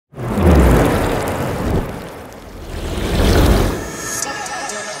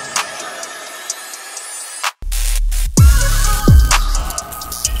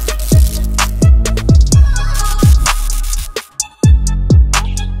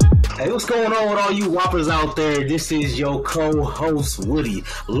Hey, what's going on with all you whoppers out there? This is your co-host, Woody.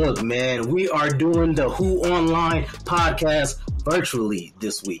 Look, man, we are doing the Who Online podcast virtually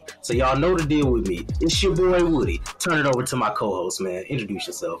this week. So y'all know the deal with me. It's your boy, Woody. Turn it over to my co-host, man. Introduce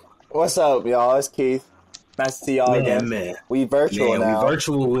yourself. What's up, y'all? It's Keith. Nice to see y'all again. Man. We virtual now. We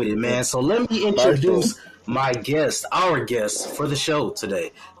virtual with it, man. So let me introduce my guest, our guest for the show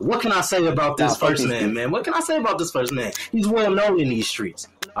today. What can I say about this first man? What can I say about this first man? He's well known in these streets.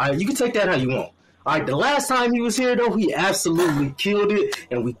 All right, you can take that how you want. All right, the last time he was here, though, he absolutely killed it,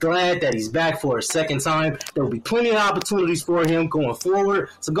 and we're glad that he's back for a second time. There will be plenty of opportunities for him going forward.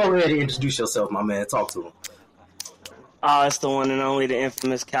 So go ahead and introduce yourself, my man. Talk to him. It's the one and only, the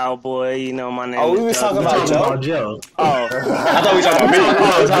infamous Cowboy. You know, my name is we were talking about Joe? Oh. I thought we were talking about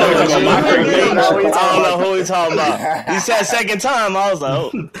me. I don't know who we talking about. You said second time, I was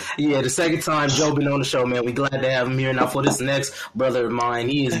like, oh. Yeah, the second time Joe been on the show, man. We glad to have him here. Now, for this next brother of mine,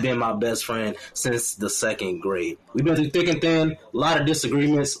 he has been my best friend since the second grade. We've been through thick and thin, a lot of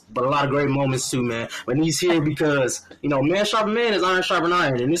disagreements, but a lot of great moments too, man. But he's here because, you know, man sharpen man is iron sharpen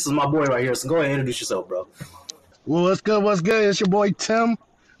iron, and this is my boy right here. So go ahead and introduce yourself, bro. Well, what's good? What's good? It's your boy Tim.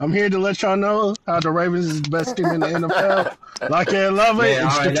 I'm here to let y'all know how the Ravens is the best team in the NFL. Like it, love it. Man,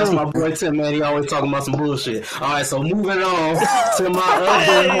 all right, that's my boy Tim, man. He always talking about some bullshit. All right, so moving on to my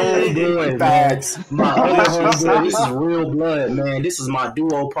other homeboy, man. My other homeboy. This is real blood, man. This is my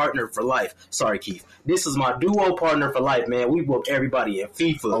duo partner for life. Sorry, Keith. This is my duo partner for life, man. We whoop everybody in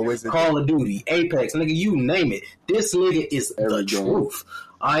FIFA, Call of Duty, Apex, nigga, you name it. This nigga is the truth.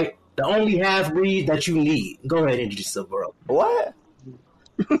 All right. The only half-breed that you need. Go ahead and introduce yourself, bro. What?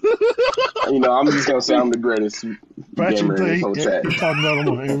 You know, I'm just going to say I'm the greatest gamer in this whole chat. All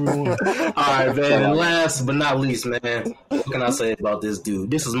right, man. And last but not least, man, what can I say about this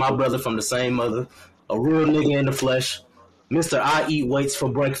dude? This is my brother from the same mother, a real nigga in the flesh, Mr. I Eat Weights for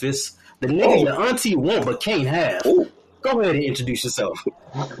breakfast, the nigga your auntie want but can't have. Go ahead and introduce yourself.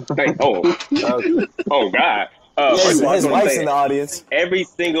 Oh, God. His wife's in the audience. Every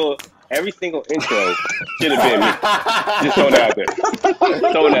single intro should have been me. Just throwing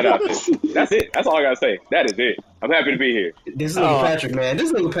that out there. That's it. That's all I gotta say. That is it. I'm happy to be here. This nigga Patrick, man.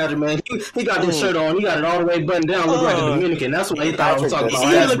 He got this shirt on. He got it all the way buttoned down. Look like a Dominican. That's what he thought I was talking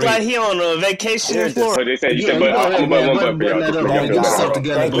about. He look like he on a vacation in Florida. So they said, I'm gonna butt one button for y'all. Get yourself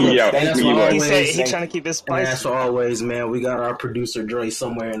together. He said he's trying to keep it spicy. And as for always, man, we got our producer Dre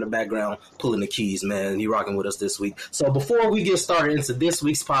somewhere in the background pulling the keys, man. He rocking with us this week. So before we get started into this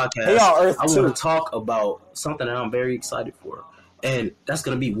week's podcast, I want to talk about something that I'm very excited for. And that's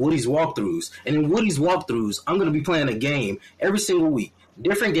going to be Woody's walkthroughs. And in Woody's walkthroughs, I'm going to be playing a game every single week.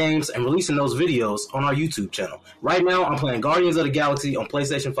 Different games and releasing those videos on our YouTube channel. Right now, I'm playing Guardians of the Galaxy on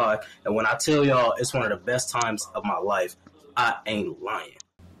PlayStation 5. And when I tell y'all it's one of the best times of my life, I ain't lying.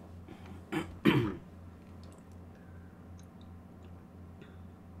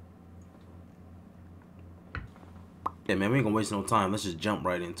 Yeah, man, we ain't gonna waste no time. Let's just jump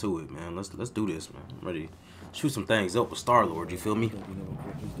right into it, man. Let's do this, man. I'm ready to shoot some things up with Star-Lord, you feel me?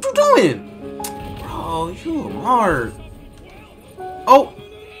 What you doing? Bro, you hard. Oh!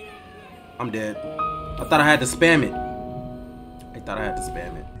 I'm dead. I thought I had to spam it.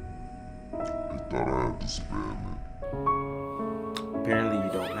 Apparently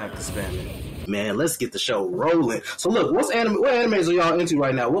you don't have to spam it. Man, let's get the show rolling. So look, what animes are y'all into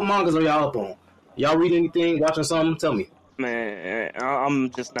right now? What mangas are y'all up on? Y'all read anything? Watching something? Tell me. Man, I'm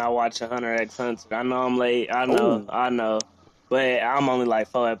just now watching Hunter x Hunter. I know I'm late. I know. But I'm only like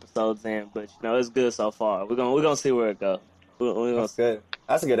 4 episodes in. But, you know, it's good so far. We're gonna see where it goes. That's good.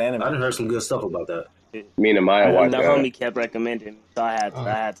 That's a good anime. I done heard some good stuff about that. Me and Maya watched that. The homie kept recommending, so I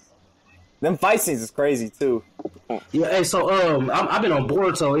had to. Them fight scenes is crazy, too. Yeah, hey, so, I've been on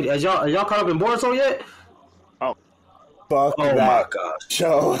Boruto. Are y'all caught up in Boruto yet? Fuck that my gosh.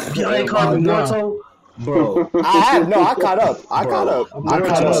 show. Y'all ain't caught up in Boruto? Bro. I caught up.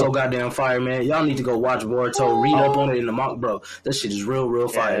 Boruto's so goddamn fire, man. Y'all need to go watch Boruto, read up on it in the manga, bro. That shit is real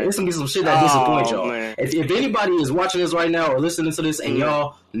fire. It's gonna be some shit that disappoints y'all. If anybody is watching this right now or listening to this and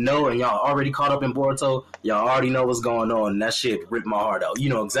y'all know and y'all already caught up in Boruto, y'all already know what's going on, and that shit ripped my heart out. You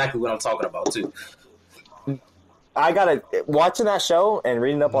know exactly what I'm talking about, too. I gotta, watching that show and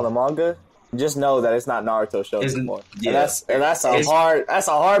reading up on the manga, just know that it's not Naruto show anymore. Yeah. And that's a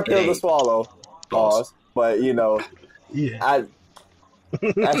hard pill to swallow. Pause. But you know, that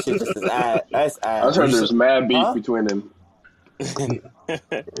shit just is ass. That's ass. I heard there's mad beef between them.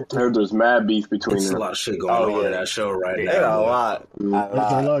 There's mad beef between them. There's a lot of shit going on in that show right now. There's a lot. There's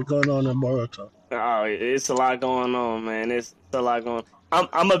a lot going on in Boruto. Oh, it's a lot going on, man. It's a lot going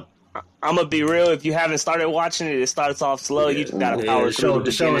on. I'm gonna be real. If you haven't started watching it, it starts off slow. You just gotta power through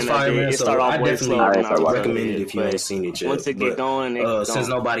the show is fire, man. So I definitely recommend it if you ain't seen it yet. Once it get going, since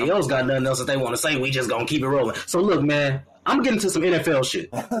nobody else got nothing else that they want to say, we just gonna keep it rolling. So look, man, I'm getting to some NFL shit.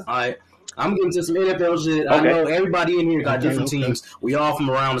 All right. I'm getting to some NFL shit. Okay. I know everybody in here got different teams. We all from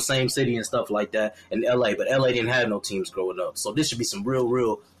around the same city and stuff like that in LA, but LA didn't have no teams growing up. So this should be some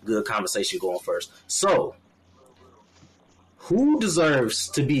real good conversation going first. So, who deserves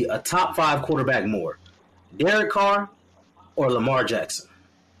to be a top 5 quarterback more? Derek Carr or Lamar Jackson?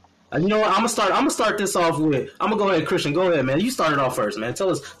 And you know what? I'm gonna start this off with. I'm gonna go ahead, Christian. Go ahead, man. You start it off first, man. Tell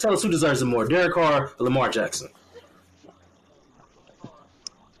us who deserves it more, Derek Carr or Lamar Jackson?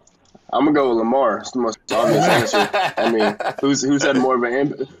 I'm gonna go with Lamar. It's the most obvious answer. I mean, who's had more of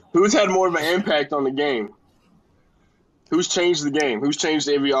an impact on the game? Who's changed the game? Who's changed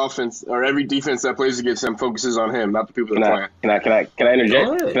every offense or every defense that plays against him focuses on him, not the people that play. Can I interject? Can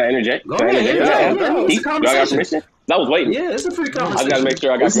I interject? Go ahead. It's a conversation. I was waiting. Yeah, it's a free conversation. I just gotta make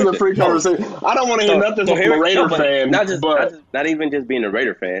sure I got this is a free conversation. I don't want to hear nothing from a Raider fan. Not even just being a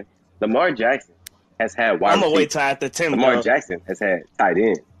Raider fan. Lamar Jackson has had wide. I'm gonna wait till after Tim. Lamar Jackson has had tight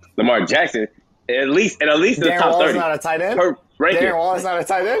end. Lamar Jackson, at least in the top 30. Not a tight end. Ranking. Darren Waller's not a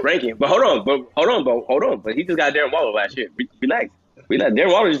tight end. Ranking, but hold on. But he just got Darren Waller last year. Relax.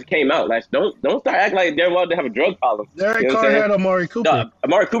 Darren Waller just came out last. Don't start acting like Darren Waller didn't have a drug problem. Derek Carr had Amari Cooper. No,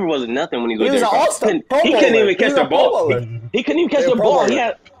 Amari Cooper wasn't nothing when he was an all-star. He couldn't even catch the ball. He couldn't even catch the ball. He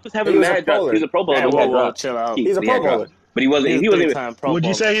was having mad drops. He was a Pro Bowler. Chill out. He's a Pro Bowler. But he wasn't even. Would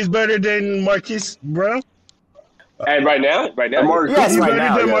you say he's better than Marquise Brown? And right now, he's better than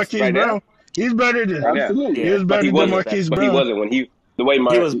Marquise Brown. He's better than absolutely. He was better than Marquise Brown. But he wasn't when the way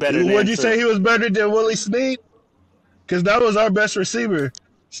Marquise was better. Would you say he was better than Willie Snead? Because that was our best receiver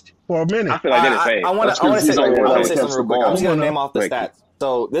for a minute. I feel like they're the same. I want to say something real quick. I'm just going to name off the stats.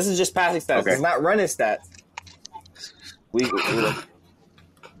 So this is just passing stats. Okay. It's not running stats.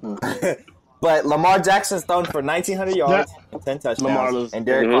 But Lamar Jackson's thrown for 1,900 yards, 10 touchdowns, and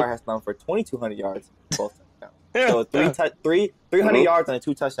Derek Carr has thrown for 2,200 yards, both touchdowns. So 300 yards and a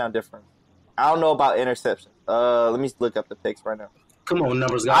 2-touchdown difference. I don't know about interceptions. Let me look up the picks right now. Come on,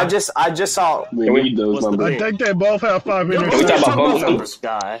 numbers guy. I just saw. I think they both have 5 interceptions. We talk about numbers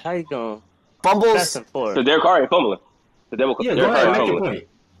guy. How you going? Fumbles. So Derek Carr ain't fumbling.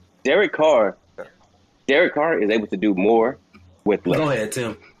 Derek Carr is able to do more with less. Go ahead,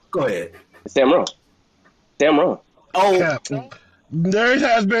 Tim. Go ahead. Sam wrong. Oh, there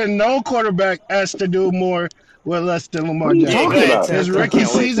has been no quarterback asked to do more with less than Lamar Jackson. His rookie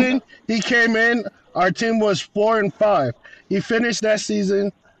season, he came in. Our team was 4-5. He finished that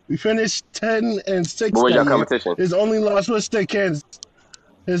season. We finished 10-6. What was your competition? His only loss was to Kansas.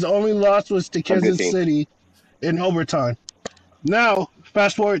 City in overtime. Now,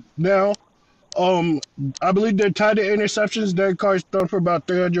 fast forward now. I believe they're tied to interceptions. Derek Carr's thrown for about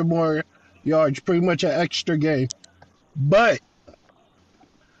 300 more yards, pretty much an extra game. But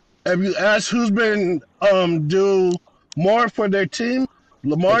if you ask who's been do more for their team,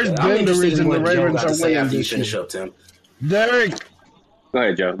 Lamar's been the reason the Ravens are winning this year. Derek. Go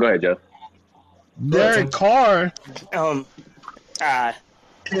ahead, Joe. Derek Carr has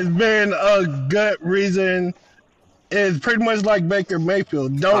been a good reason. It's pretty much like Baker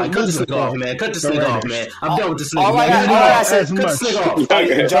Mayfield. Don't cut this nigga off, man. Cut this nigga off, man. I'm done with this nigga. All I said, cut this nigga off. I'm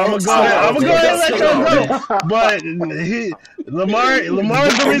gonna go ahead and let y'all go. But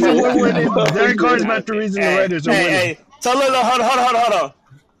Lamar's the reason we're winning. Derek Carr's not the reason the Raiders are winning. So look, hold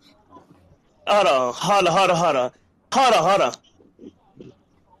on.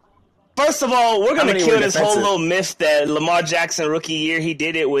 First of all, we're gonna kill this whole little myth that Lamar Jackson rookie year he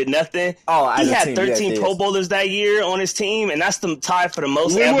did it with nothing. He had 13 Pro Bowlers that year on his team, and that's the tie for the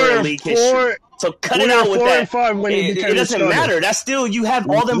most ever in league history. So cut it out with that. It doesn't matter. That's still you have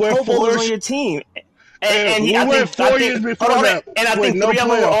all them Pro Bowlers on your team, and I think 4 years before that, and I think 3 of them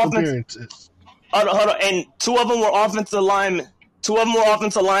were offensive. Hold on, and 2 of them were offensive linemen.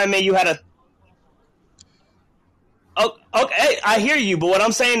 You had a. Okay, I hear you, but what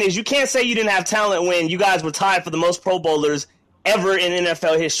I'm saying is you can't say you didn't have talent when you guys were tied for the most Pro Bowlers ever in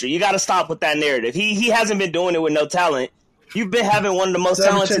NFL history. You got to stop with that narrative. He hasn't been doing it with no talent. You've been having one of the most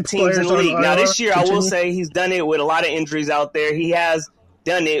talented teams in the league. Now, this year, I will say he's done it with a lot of injuries out there. He has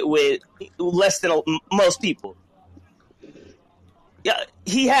done it with less than most people. Yeah,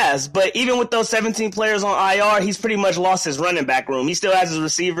 he has, but even with those 17 players on IR, he's pretty much lost his running back room. He still has his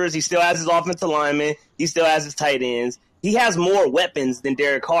receivers. He still has his offensive linemen. He still has his tight ends. He has more weapons than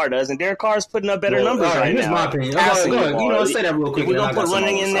Derek Carr does, and Derek Carr is putting up better numbers right now. Here's my opinion. Say that real quick. If we're going to put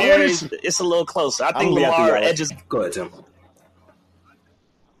running in there, it's a little closer. I think Lamar edges. Go ahead, Tim.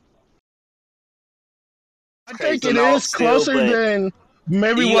 I think it is closer than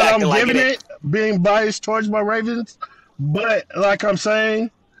maybe what I'm giving it, being biased towards my Ravens. But like I'm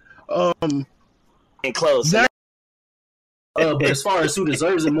saying, and close. But as far as who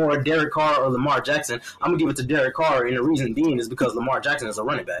deserves it more, Derek Carr or Lamar Jackson, I'm gonna give it to Derek Carr, and the reason being is because Lamar Jackson is a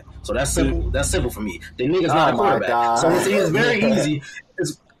running back. So that's simple. That's simple for me. The nigga's not a quarterback. So it's very easy.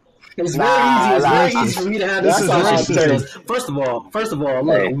 It's very easy for me to have this discussion. First of all,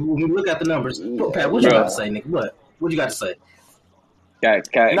 look, when we look at the numbers, Pat, what you got to say, Nick? What you got to say?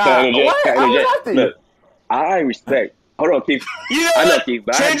 Look, I respect. Hold on, Keith. I know Keith,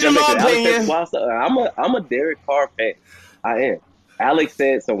 but changing my opinion. I'm a Derek Carr fan. I am. Alex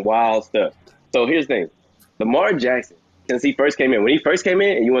said some wild stuff. So here's the thing: Lamar Jackson, since he first came in, and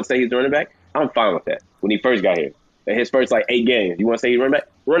you want to say he's the running back, I'm fine with that. When he first got here, in his first 8 games, you want to say he's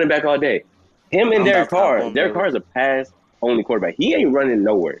running back all day. Him and Derek Carr. Derek Carr is a pass-only quarterback. He ain't running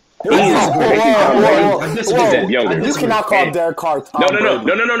nowhere. You cannot call Derek Carr Tom Brady.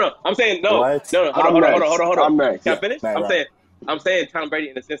 No. I'm saying no. What? No. Hold on. I'm next. Can I finish? I'm saying Tom Brady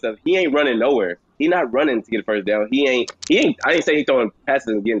in the sense of he ain't running nowhere. He not running to get a first down. He ain't. I ain't saying he's throwing passes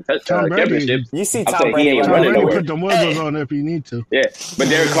and getting touchdowns. Championships. You see Tom Brady running nowhere. Put the wiggles on if you need to. Yeah, but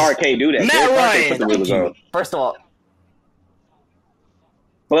Derek Carr can't do that. Matt Ryan. Put the wiggles on. First of all,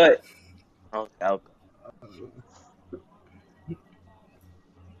 but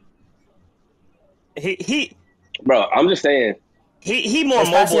he. Bro, I'm just saying. He more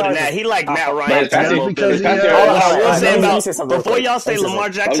mobile than that. He like Matt Ryan. Before y'all say Lamar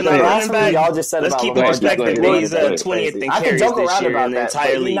Jackson not running back, let's keep in perspective that he's 20th in carries this year in the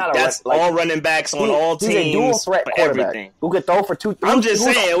entire league. That's all running backs on all teams. He's a dual threat quarterback who could throw for 2. I'm just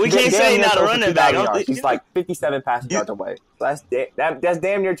saying, we can't say he's not a running back. He's like 57 passing yards away. That's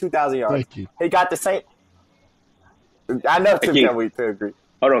damn near 2,000 yards. He got the same. I know Tim can't wait to agree.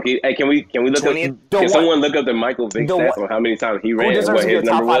 Hold on, hey, can we look up? Can someone look up the Michael Vick stats on how many times he ran? Who deserves to be a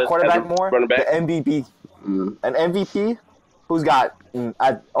top 5 quarterback more? Running back? The MVP, an MVP who's got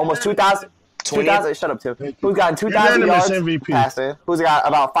almost 2,000. 2,000. Shut up, Tim. Who's gotten 2,000 yards passing? Who's got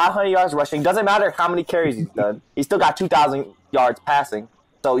about 500 yards rushing? Doesn't matter how many carries he's done. He's still got 2,000 yards passing.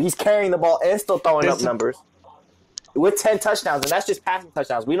 So he's carrying the ball and still throwing up numbers with 10 touchdowns, and that's just passing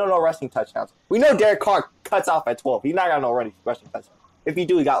touchdowns. We don't know rushing touchdowns. We know Derek Carr cuts off at 12. He's not got no rushing touchdowns. If he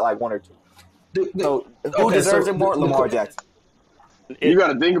do, he got 1 or 2. So who deserves it more? Lamar Jackson. You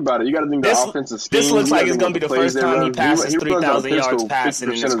got to think about it. You got to think the offensive scheme. This looks like it's going to be the first time he passes 3,000 yards passing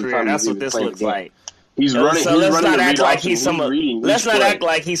in his career. That's what this looks like. He's running. So let's not act like he's some. Let's not act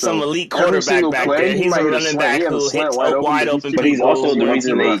like he's some elite quarterback back there. He's a running back who hits wide open. But he's also the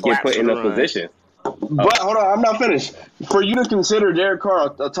reason they get put in a position. But hold on, I'm not finished. For you to consider Derek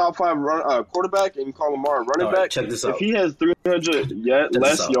Carr a top 5 quarterback and call Lamar a running back, check this out. If he has 300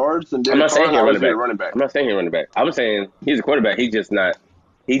 less yards than Derek I'm not Carr, saying he's running back. I'm not saying he's running back. I'm saying he's a quarterback. He's just not.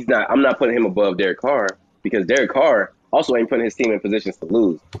 He's not. I'm not putting him above Derek Carr because Derek Carr also ain't putting his team in positions to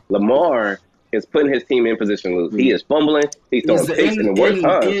lose. Lamar is putting his team in position to lose. He is fumbling. He's throwing picks in the worst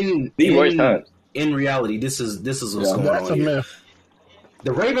times. The worst times. In reality, this is what's going on here.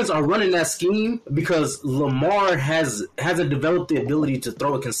 The Ravens are running that scheme because Lamar hasn't developed the ability to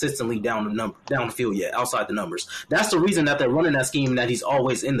throw it consistently down the field yet, outside the numbers. That's the reason that they're running that scheme, that he's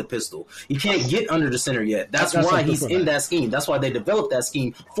always in the pistol. He can't get under the center yet. That's why he's in that scheme. That's why they developed that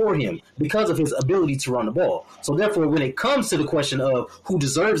scheme for him, because of his ability to run the ball. So therefore, when it comes to the question of who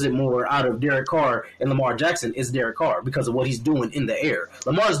deserves it more out of Derek Carr and Lamar Jackson, it's Derek Carr because of what he's doing in the air.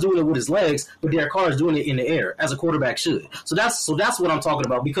 Lamar's doing it with his legs, but Derek Carr is doing it in the air, as a quarterback should. So that's what I'm talking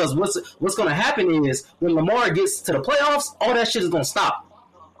about, because what's going to happen is when Lamar gets to the playoffs, all that shit is going to stop.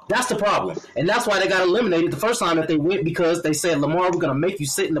 That's the problem. And that's why they got eliminated the first time that they went, because they said, Lamar, we're going to make you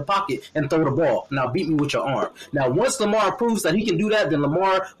sit in the pocket and throw the ball. Now beat me with your arm. Now, once Lamar proves that he can do that, then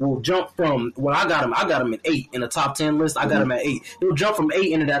Lamar will jump from, well, I got him at 8 in the top 10 list. I got him at 8. He'll jump from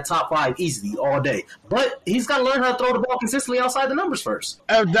 8 into that top 5 easily all day. But he's got to learn how to throw the ball consistently outside the numbers first.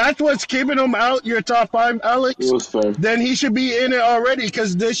 If that's what's keeping him out your top 5, Alex, then he should be in it already,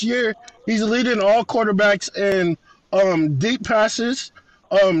 because this year he's leading all quarterbacks in deep passes,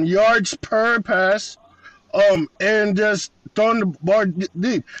 yards per pass, and just throwing the ball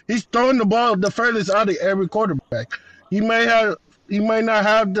deep. He's throwing the ball the furthest out of every quarterback. He may not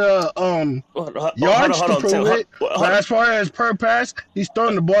have the yards to prove it, but as far as per pass, he's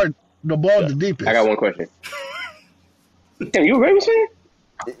throwing the ball the deepest. I got one question. Tim, you a Ravens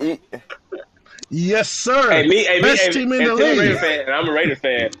fan? Yes, sir. Best team in the league. And I'm a Raiders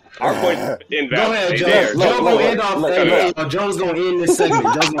fan. Our point invalid. Go ahead, Joe. Joe's going to end this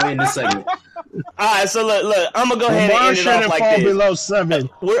segment. All right, so look, I'm gonna go ahead Lamar and end it off like fall this. below 7.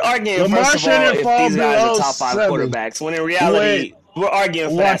 We're arguing Lamar first of all if fall these guys below are top 5 7. quarterbacks, when in reality we're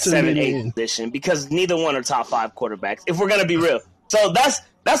arguing for that Watson 7-8 position because neither one are top 5 quarterbacks. If we're gonna be real, so that's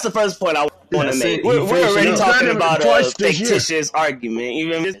the first point I want to make. We're already talking about a fictitious argument,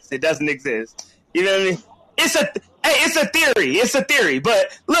 even if it doesn't exist. You know what I mean? It's a theory. It's a theory.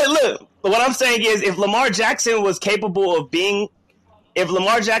 But look. What I'm saying is, if Lamar Jackson was capable of being a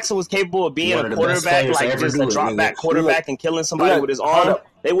quarterback, like just a drop back quarterback and killing somebody with his arm,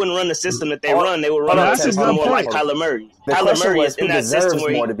 they wouldn't run the system that they run. They would run a system more like Kyler Murray. Kyler Murray is in that system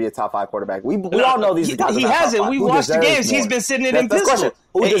where more to be a top 5 quarterback. We all know these guys. He hasn't. We watched the games. He's been sitting in pistol.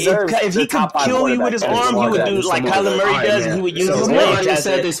 If he could kill you with his arm, he would do like Kyler Murray does, and he would use his leg as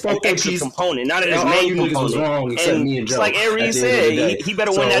an extra component, not as his main component. And just like Avery said, he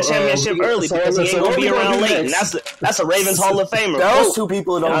better win that championship early because he ain't gonna be around late. And that's a Ravens Hall of Famer. Those two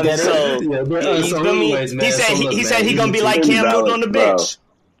people don't get it. He said he gonna be like Cam Newton on the bench.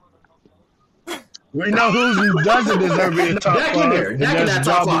 We know who doesn't deserve to be in top 5. Dak in that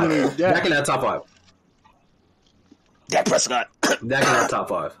top 5. Dak in that top 5. Dak Prescott. Dak in that top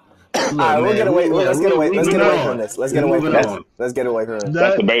 5. All right, we'll get away. Let's get away from this. Let's get away from this. That's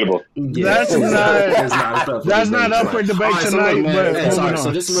debatable. That's not up for debate tonight.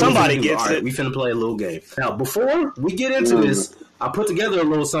 But somebody gets it. We finna play a little game. Now, before we get into this, I put together a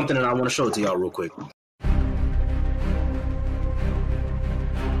little something and I want to show it to y'all real quick.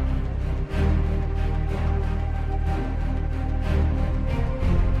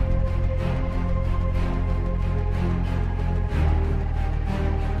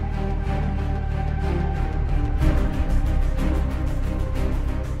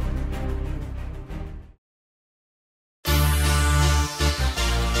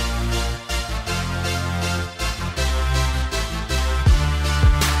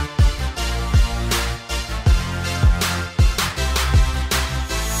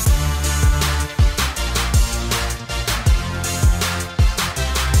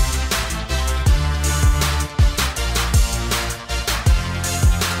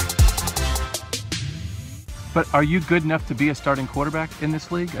 But are you good enough to be a starting quarterback in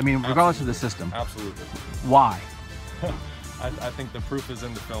this league? I mean, regardless of the system. Absolutely. Why? I think the proof is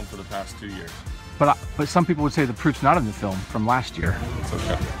in the film for the past 2 years. But some people would say the proof's not in the film from last year. It's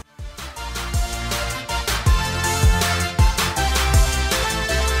okay.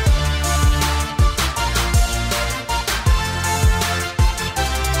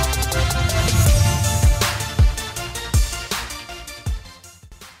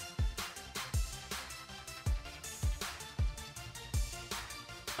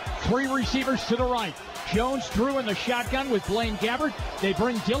 Three receivers to the right. Jones, Drew in the shotgun with Blaine Gabbert. They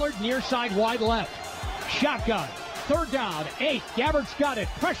bring Dillard near side wide left. Shotgun. Third down. 8. Gabbert's got it.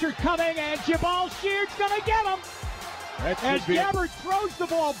 Pressure coming, and Jabal Sheard's going to get him. As Gabbert throws the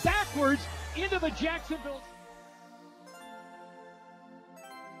ball backwards into the Jacksonville.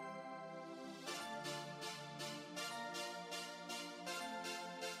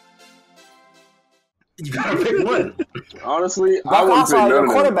 You gotta pick one. Honestly, I wouldn't pick none of them.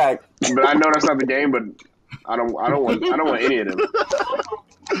 Quarterback. But I know that's not the game. But I don't want any of them.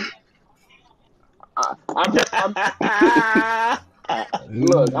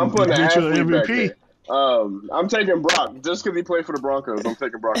 Look, I'm putting an athlete back there. I'm taking Brock just because he played for the Broncos. I'm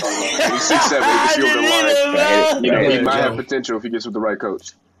taking Brock on line. He's 6'7". He can see over the line. He might have potential if he gets with the right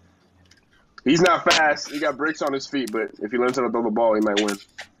coach. He's not fast. He got bricks on his feet, but if he learns how to throw the ball, he might win.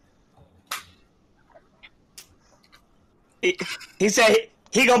 He said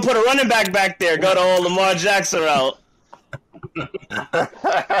he gonna put a running back there. Go to old Lamar Jackson route.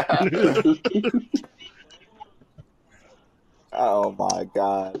 Oh my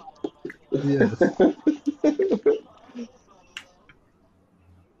God. Yes.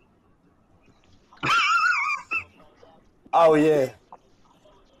 Oh yeah.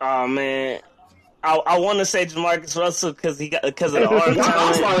 Oh man. I want to say Jamarcus Russell because of the arm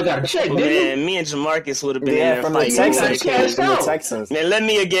talent. Got a check, man, me and Jamarcus would have been in there from fighting. The Texans. Man, let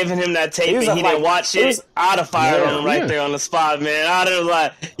me have given him that tape and he didn't watch it. I'd have fired on him right there on the spot, man. I'd have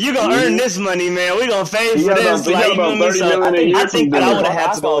like, you gonna earn this money, man. We gonna pay for this. Like, I think that I would have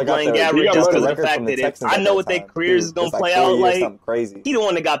had to go with Blaine Gabbert just because of the fact that I know what their careers is gonna play out like. He the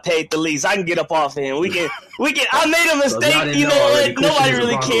one that got paid the least. I can get up off of him. We can. I made a mistake. You know what? Nobody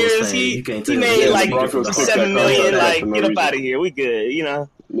really cares. He made like $7 million. Like, get up out of here. We good. You know.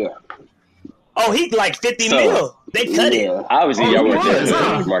 Yeah. Oh, he like 50 mil. They cut it. Obviously, y'all weren't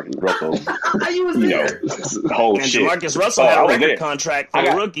there. Marcus Russell. You was there. Whole shit. Marcus Russell had a record contract for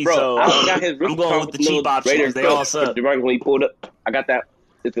a rookie, so I got his I'm going with the cheap options. They all suck. When he pulled up, I got that.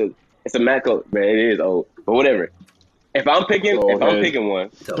 It's a It's a Matt Cole. Man, it is old, but whatever. If I'm picking one,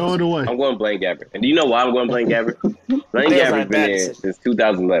 throw it away. I'm going Blaine Gabbert. And do you know why I'm going Blaine Gabbert? Blaine Gabbert's been there since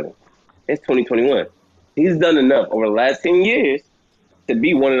 2011. It's 2021. He's done enough over the last 10 years to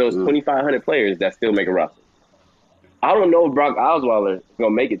be one of those 2,500 players that still make a roster. I don't know if Brock Osweiler is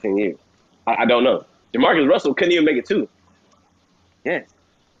going to make it 10 years. I don't know. Jamarcus Russell couldn't even make it 2. Yes.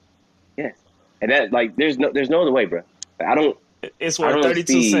 And that, like, there's no other way, bro. I don't. It's worth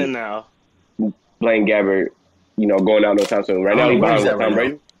 32 cents now. Blaine Gabbert, going out no time soon. Right now, he's behind Tom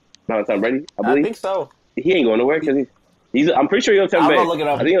Brady. Behind Tom Brady, I believe. I think so. He ain't going nowhere because he's. I'm pretty sure he'll Tampa Bay. I'm looking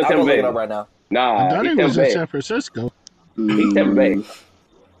up. I think he'll Tampa Bay. Look it up right now. Nah, I thought he was in San Francisco. He's Tampa Bay.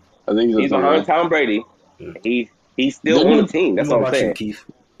 I think he's behind Tom Brady. He's still on the team. That's what I'm saying. Keith.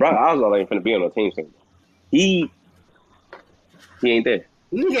 Brock Osweiler ain't finna be on the team soon. He ain't there.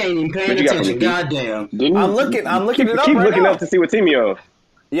 Nigga ain't even paying attention. Goddamn. I'm looking it up keep right looking now. up to see what team you're on.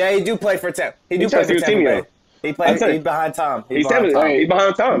 Yeah, he do play for Tampa. He do play for Tampa Bay. He's behind Tom. He's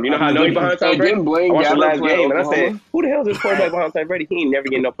behind Tom. You know how I know he's behind Tom Brady? I watched the last game, and I said, who the hell is this quarterback behind Tom Brady? He ain't never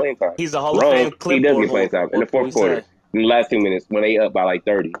getting no playing time. He's a Hall of Fame clipboard. He does get playing time in the fourth quarter. In the last 2 minutes, when they up by like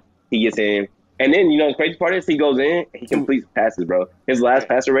 30, he gets in. And then, the crazy part is he goes in and he completes passes, bro. His last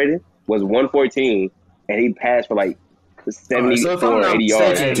passer rating was 114, and he passed for like 74 or 80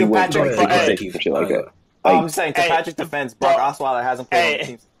 yards. And he went shit like that. I'm saying, to Patrick's defense, Brock Osweiler hasn't played on the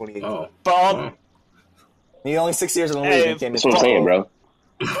team since 2018. He's only 6 years in the league. That's what I'm saying, bro.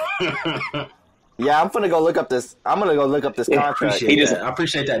 Yeah, I'm gonna go look up this. Contract. I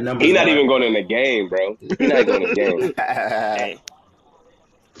appreciate that number. He's not even going in the game, bro. He's not going in the game.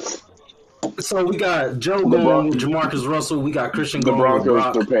 So we got Joe going with Jamarcus Russell. We got Christian going with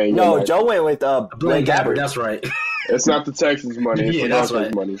Brock. No, Joe went with Blaine Gabbert. That's right. It's not the Texans' money. It's the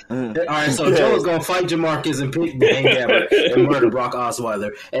Broncos' money. All right, so Joe is gonna fight Jamarcus and pick Blaine Gabbert and murder Brock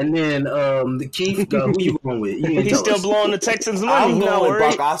Osweiler. And then Keith, who you going with? He's still blowing the Texans' money. I'm going with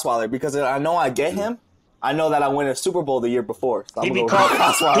Brock Osweiler because I know I get him. I know that I win a Super Bowl the year before. So he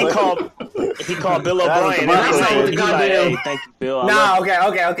called Bill O'Brien. Hey, thank you, Bill.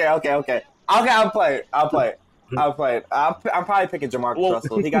 Okay. I'll play it. I'm probably picking Jamarcus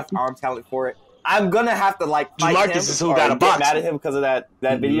Russell. He got the arm talent for it. I'm gonna have to fight Jamarcus him is who got a box. Get mad at him because of that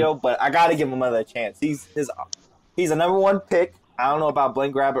video, but I gotta give him another chance. He's a number one pick. I don't know about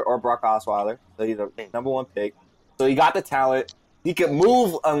Blaine Gabbert or Brock Osweiler, so he's a number one pick. So he got the talent. He can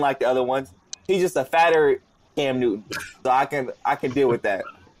move unlike the other ones. He's just a fatter Cam Newton, so I can deal with that.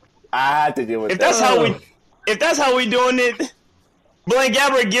 I had to deal with that. If that's how we doing it. Blaine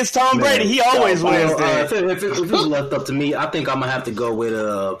Gabbert gets Tom Brady. He always wins. If it was left up to me, I think I'm gonna have to go with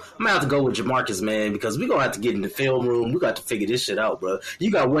Jamarcus, man, because we're gonna have to get in the film room. We got to figure this shit out, bro. You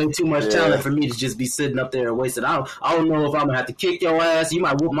got way too much talent for me to just be sitting up there and wasting. I don't know if I'm gonna have to kick your ass. You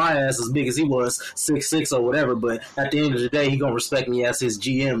might whoop my ass as big as he was, 6'6" or whatever. But at the end of the day, he gonna respect me as his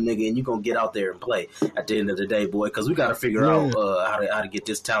GM, nigga, and you gonna get out there and play. At the end of the day, boy, because we gotta figure out how to get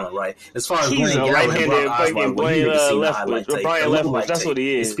this talent right. As far as Blaine Gabbert and Brock Osweiler, you niggas seen the highlight tape. That's what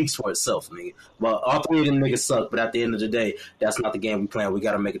he is. It speaks for itself, nigga. Well, all three of them niggas suck, but at the end of the day, that's not the game we playing. We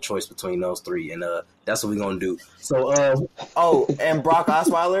got to make a choice between those three, and that's what we're gonna do. So, and Brock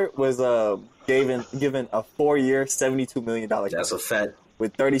Osweiler was given a 4-year, $72 million. That's a fact.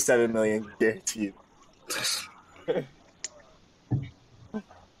 With $37 million guaranteed.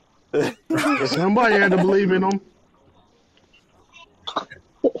 Somebody had to believe in him,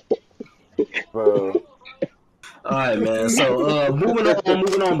 bro. All right, man. So moving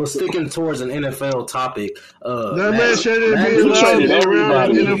on, but sticking towards an NFL topic. That man shouldn't be allowed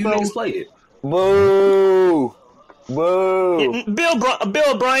around the NFL. Played it. Boo. Bill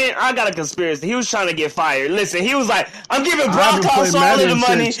Bryant, I got a conspiracy. He was trying to get fired. Listen, he was like, I'm giving Brock Osweiler the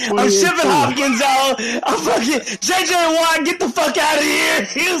money. I'm shipping Hopkins out. I'm fucking JJ Watt, get the fuck out of here.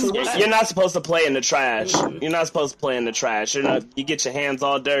 You're not supposed to play in the trash. You're not supposed to play in the trash. You get your hands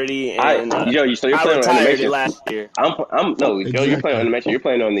all dirty. And you're playing on animation last year. You're playing on animation. You're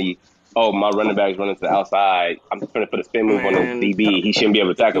playing on the. Oh, my running back's running to the outside. I'm just going to put a spin move on the DB. He shouldn't be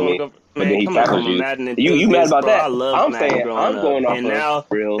able to tackle me. But then he tackles you. You mad about that? I'm saying I'm going off. And now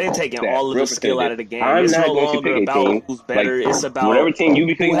they're taking all of the skill out of the game. It's no longer about who's better. It's about whatever team you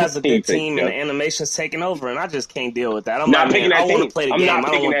be picking, who has a good team, and the animation's taking over. And I just can't deal with that. I'm not picking that team. I want to play the game. I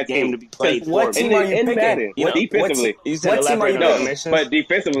don't want the game to be played. What team are you picking? Defensively. What team are you picking? But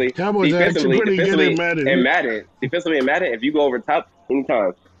defensively, and Madden, if you go over top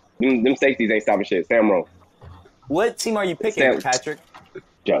anytime. Them safeties ain't stopping shit. Sam Rowe. What team are you picking, Patrick?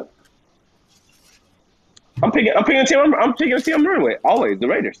 Joe. I'm picking a team. I'm picking a team I'm running with. Always the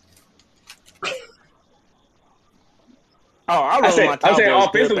Raiders. I saying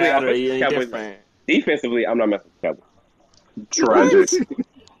offensively, different. Defensively, I'm not messing with Cowboys. Tragic.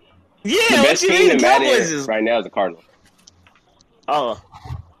 Yeah, the best team in Madden right now is the Cardinals. Oh,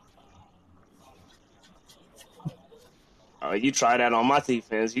 you try that on my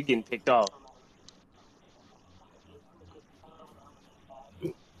defense, you getting picked off.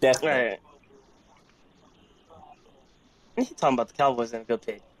 Definitely. Right. He talking about the Cowboys in a good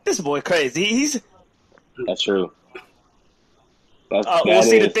pick. This boy crazy. That's true. Well,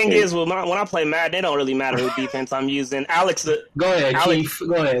 see, the thing is, when I play Madden, it don't really matter who defense I'm using. Go ahead, Keith.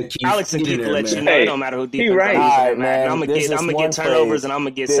 Alex and Keith will let you know it don't matter who defense right. I'm using. Man. I'm gonna get turnovers and I'm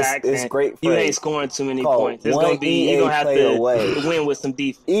gonna get sacks. And you ain't scoring too many points. It's gonna be you're gonna have to win with some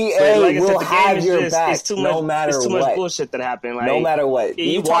defense. EA like will have your back no matter what. It's too much bullshit that happened. Like, no matter what.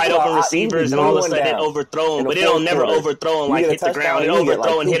 You wide open receivers and all of a sudden it overthrow them, but it don't never overthrow and like hit the ground. It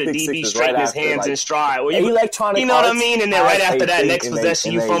overthrow and hit a DB straight in his hands in stride. You know what I mean? And then right after that next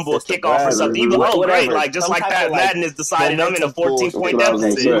possession you fumble a kickoff or something. Great. Like, just like that, Madden has decided I'm in a 14-point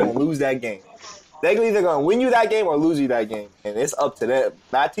deficit. You're going to lose that game. They're either going to win you that game or lose you that game. And it's up to them.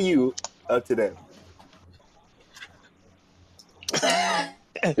 Not to you. Up to them.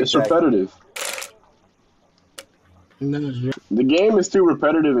 It's repetitive. The game is too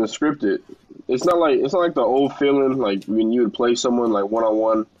repetitive and scripted. It's not like the old feeling like when you would play someone like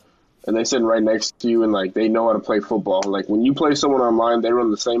one-on-one and they sitting right next to you and like they know how to play football. Like when you play someone online, they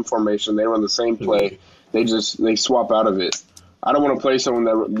run the same formation, they run the same play. They swap out of it. I don't want to play someone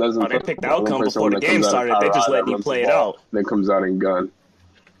that doesn't. They picked the outcome before the game started. They just let you play it out. Then comes out and gun.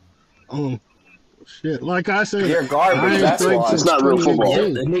 Oh shit! Like I said, you're garbage. That's why it's not real football.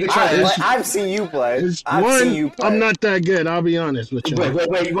 I've seen you play. I'm not that good. I'll be honest with you. Wait,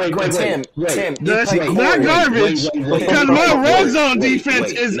 Tim. That's not garbage because my red zone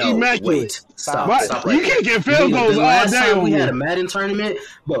defense is immaculate. Stop you can't get field goals all day. We had a Madden tournament,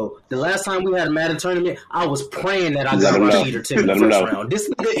 bro. The last time we had a Madden tournament, I was praying that I got Rashid or Tim in the first round. This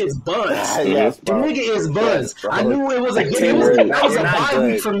nigga is buzzed. The nigga is buzzed. I knew it was a that was a bye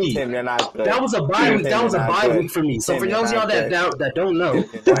week for me. Tim, you're not good. That was a bye week. That was a bye week for me. So for those of y'all that don't know,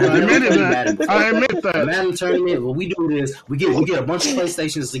 I admit that. Madden tournament. What we do is we get a bunch of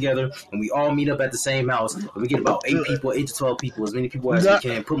PlayStations together and we all meet up at the same house. And we get about 8 to 12 people, as many people as we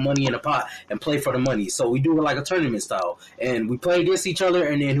can. Put money in a pot and play for the money. So we do it like a tournament style, and we play against each other.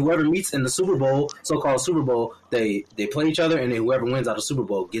 And then whoever meets in the Super Bowl, so-called Super Bowl, they play each other, and then whoever wins out of Super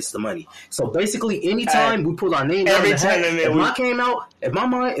Bowl gets the money. So basically, anytime we pull our name out, if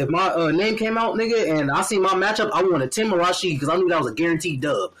my name came out, nigga, and I see my matchup, I wanted Tim or Rashid because I knew that was a guaranteed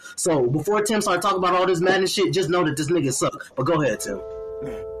dub. So before Tim started talking about all this Madden shit, just know that this nigga suck. But go ahead, Tim.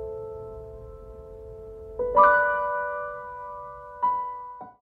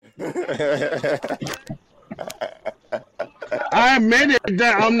 I admitted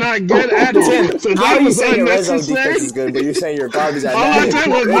that I'm not good at it. So that was saying your red zone defense is good, but you're saying your garbage at all I said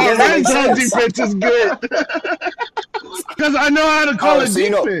was my red zone defense is good. Because I know how to call it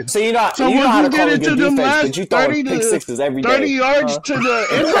defense. So you know how to call it good defense, but you throw pick sixes every day. 30 yards to the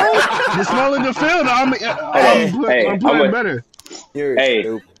end zone, the smaller the field, I'm playing better. You're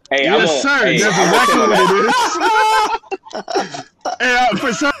stupid. Yes, sir. Hey, that's exactly what it is. And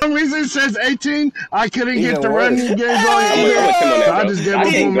for some reason, it says 18. I couldn't get the running game going either. So I just gave up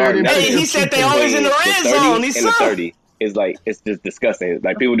on Madden. Hey, he said they always in the red zone. He's the 30 is like, it's just disgusting.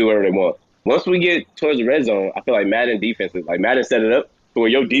 Like, people do whatever they want. Once we get towards the red zone, I feel like Madden defenses, like Madden set it up to where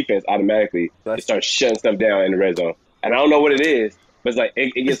your defense automatically starts shutting stuff down in the red zone. And I don't know what it is, but it's like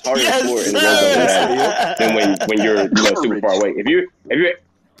it gets harder to score in the red zone than when you're super far away.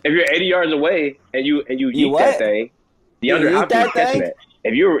 If you're 80 yards away and you yeet that thing, the other option is catching that.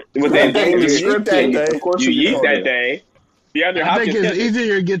 If you're within the script and you yeet that thing, the other option is catching it. I think it's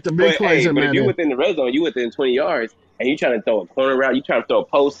easier to get the big plays in But if Madden. you're within the red zone, you within 20 yards, and you trying to throw a corner route, you trying to throw a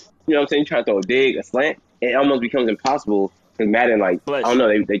post, you know what I'm saying? You trying to throw a dig, a slant, it almost becomes impossible because Madden, like, I don't know,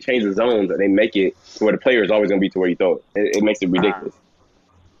 they change the zones, they make it to where the player is always going to be to where you throw it. It makes it ridiculous.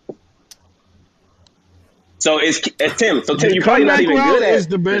 So it's Tim. So Tim, you're probably not even good at is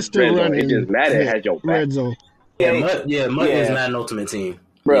the best to run. It just Madden has your back. Red zone. Mud is Madden Ultimate Team.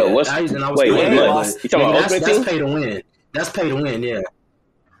 Bro, Mud? You talking about Ultimate Team? That's pay to win. That's pay to win. Yeah.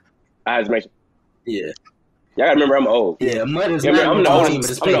 I just mentioned. Yeah. Y'all gotta remember I'm old. Yeah, Mud is I'm the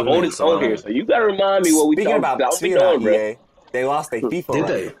oldest on here, so you gotta remind me what we talking about. Speaking about EA, they lost their FIFA rights.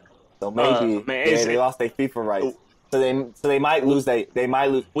 They? So maybe they lost their FIFA rights. So they might lose. They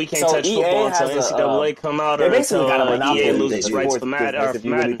might lose. We can't touch football until NCAA come out. They basically got a monopoly. EA loses rights for Madden. If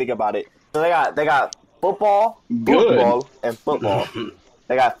you really think about it, so they got football, and football.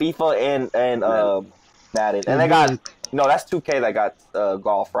 They got FIFA and Madden, and they got No, that's 2K that got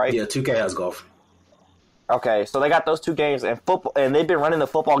golf, right? Yeah, 2K has golf. Okay, so they got those 2 games and football, and they've been running the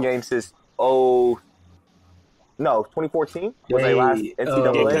football game since 2014 was their last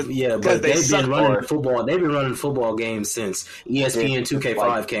NCAA. Yeah, but they've been running football. They've been running football games since ESPN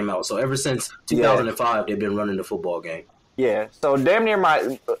 2K5 came out. So ever since 2005, they've been running the football game. Yeah, so damn near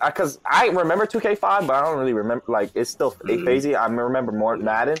because I remember 2K5, but I don't really remember. Like, it's still phasey. I remember more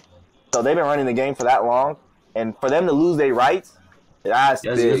Madden. So they've been running the game for that long, and for them to lose their rights, that's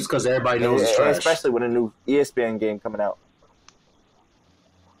big. It's because everybody knows it's trash. Especially with a new ESPN game coming out.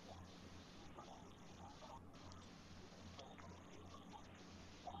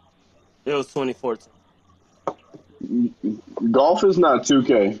 It was 2014. Golf is not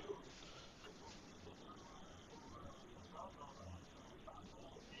 2K.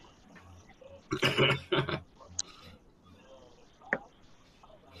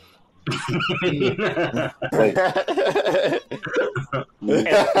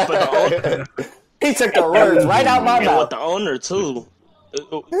 He took the words right out my mouth. With the owner too.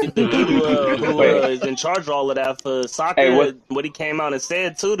 The dude who is in charge of all of that for soccer, what he came out and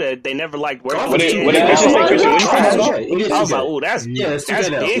said too, that they never liked working with him. I was like, oh, that's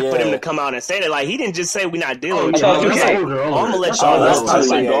big for them to come out and say that. Like, he didn't just say we're not dealing with you. I'm gonna let y'all know.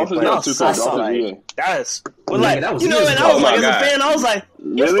 Golf is not 2K. That's like, you know, and I was like, as a fan, I was like,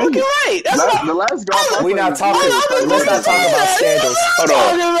 you're fucking right. That's what the last golf. We're not talking. Let's not talk about scandals. Hold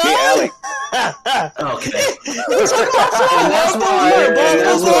on, me, Alex. Okay. That's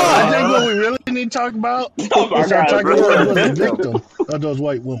why I think what we really need to talk about is our Tiger Woods was the victim of those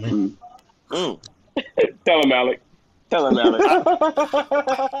white women. Tell him, Alex.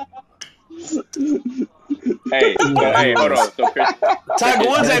 Hey, hold on. So Chris, Tiger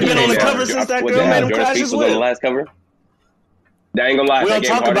Woods ain't been on the cover since that girl made him crash his whip. On the last cover. That ain't gonna lie. We don't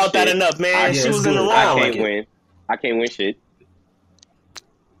talk about that enough, man. She was in the wrong. I can't win shit.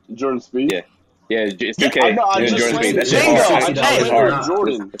 Jordan Speed? Yeah, it's 2K. I just Jordan Speed. That shit hard.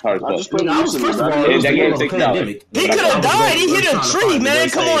 Jordan. It's hard. I just played that game $6. He could have died. He hit a tree, man.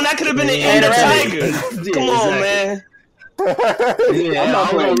 Come on, that could have been the end of Tiger. Come on, man. I'm not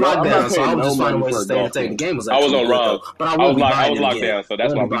playing lockdown, so I was just finding ways to stay entertained. The game was I was on Rob, but I was locked down, so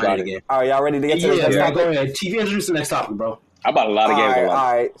that's why we got it again. All right, y'all ready to get to the next topic? Go ahead. TV, introduce the next topic, bro. I bought a lot of games.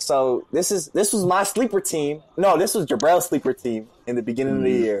 All right. So this was my sleeper team. No, this was Jabrel's sleeper team in the beginning of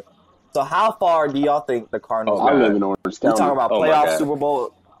the year. So how far do y'all think the Cardinals? I live in Orange County. We talking about playoff Super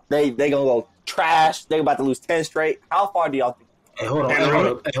Bowl. They gonna go trash. They about to lose 10 straight. How far do y'all think? Hey, hold on.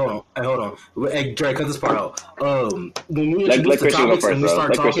 Hey, Dre, cut this part out. When we introduce the topics and we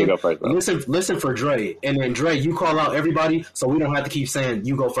start talking, listen for Dre, and then Dre, you call out everybody, so we don't have to keep saying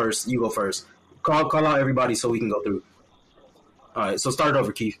you go first. Call out everybody so we can go through. All right, so start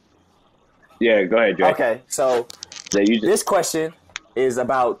over, Keith. Yeah, go ahead, Dre. Okay, so this question is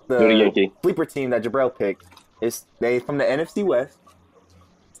about the sleeper team that Jabrel picked. They from the NFC West.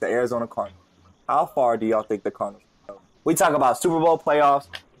 It's the Arizona Cardinals. How far do y'all think the Cardinals go? We talk about Super Bowl playoffs.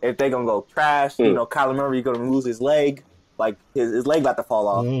 If they're going to go trash, you know, Kyler Murray going to lose his leg. Like, his leg about to fall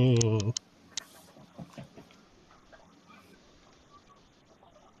off.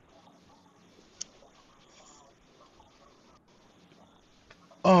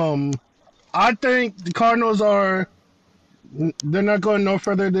 I think the Cardinals they're not going no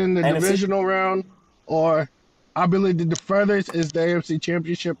further than the divisional round, or I believe the furthest is the AFC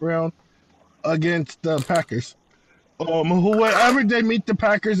Championship round against the Packers. Whoever they meet the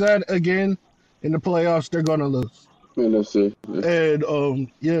Packers at again in the playoffs, they're going to lose. NFC.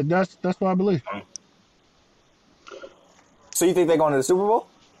 And that's what I believe. So you think they're going to the Super Bowl?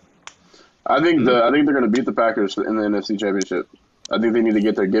 I think they're going to beat the Packers in the NFC Championship. I think they need to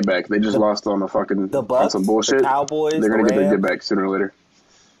get their get back. They just lost on on some bullshit. The Cowboys, they're going to get their get back sooner or later.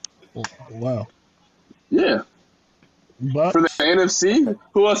 Wow. Yeah. But for the NFC,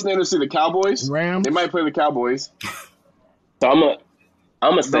 who else in the NFC? The Cowboys. Rams. They might play the Cowboys. So I'm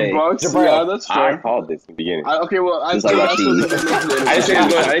gonna say the Bucks. Yeah, that's fair. I called this in the beginning. I didn't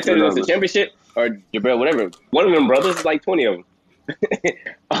say it was the championship or Jabril, whatever. One of them brothers is like 20 of them.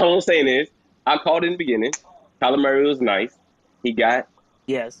 All I'm saying is, I called in the beginning. Kyler Murray was nice. He got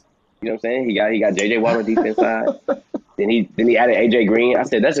yes. You know what I'm saying? He got JJ Watt on defense side. Then he added AJ Green. I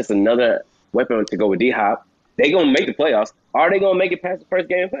said that's just another weapon to go with D Hop. They gonna make the playoffs. Are they gonna make it past the first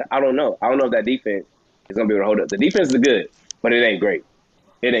game? I don't know. I don't know if that defense is gonna be able to hold up. The defense is good, but it ain't great.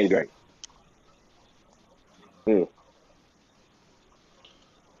 His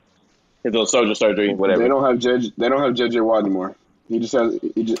little soldier surgery, whatever. They don't have JJ Watt anymore. He just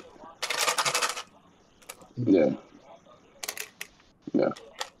yeah.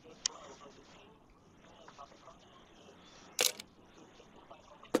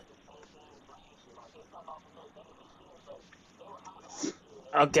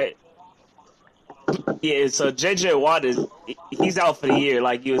 Okay. Yeah, so J.J. Watt he's out for the year,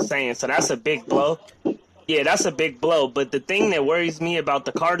 like you were saying. So that's a big blow. Yeah, that's a big blow. But the thing that worries me about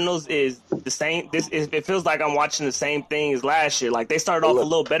the Cardinals is the same. It feels like I'm watching the same thing as last year. Like they started off a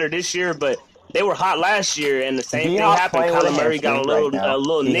little better this year, but they were hot last year, and the same thing happened. Kyler Murray got a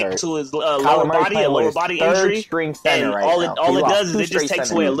little nick to his lower body injury, and all it does is it just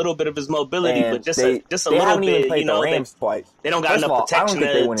takes away a little bit of his mobility, but just a little bit. You know, they don't got enough protection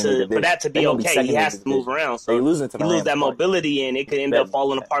for that to be okay. He has to move around, so he lose that mobility, and it could end up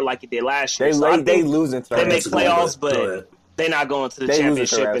falling apart like it did last year. They lose into they make playoffs, but they're not going to the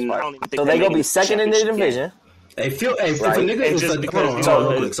championship, and I don't even think so. They're gonna be second in their division. If a nigga is like, hold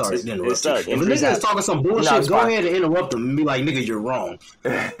on, real quick, sorry, if a nigga is talking some bullshit, go ahead and interrupt him and be like, nigga, you're wrong.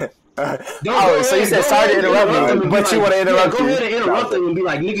 So you said sorry to interrupt me, but you want to interrupt? Go ahead and interrupt him and be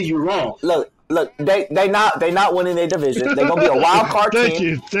like, nigga, you're wrong. Look, they not winning their division. They're gonna be a wild card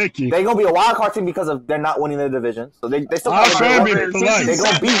team. Thank you. They're gonna be a wild card team because of they're not winning their division. So they still probably they're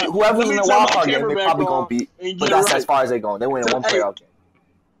gonna beat whoever's in the wild card game. They're probably gonna beat, but that's as far as they go. They win one playoff game.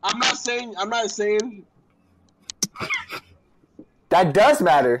 I'm not saying. That does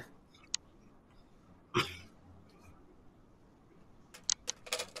matter.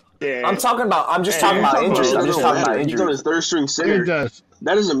 Yeah. I'm just talking about injuries. I'm just talking about injuries. He's on his third string center. It does.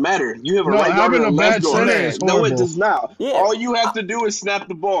 That doesn't matter. You have a right guard and a left guard. No, it does not. Yeah. All you have to do is snap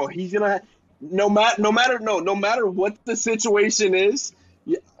the ball. He's gonna no matter what the situation is.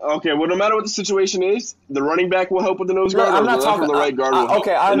 Okay, well, no matter what the situation is, the running back will help with the nose guard. I'm not talking the right guard will help.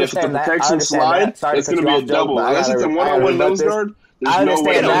 Okay, I understand that. And if it's a protection slide, it's going to be a double. Unless it's a one-on-one nose guard, I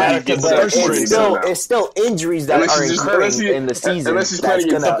understand that, but it's still injuries that are occurring in the season that's going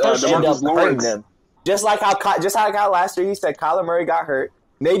to end up hurting them. Just like how last year he said Kyler Murray got hurt.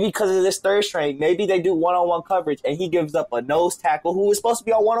 Maybe because of this third string, maybe they do one-on-one coverage and he gives up a nose tackle who was supposed to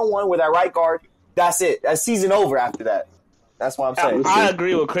be on one-on-one with that right guard. That's it. That's season over after that. That's what I'm saying. I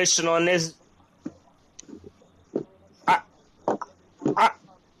agree with Christian on this.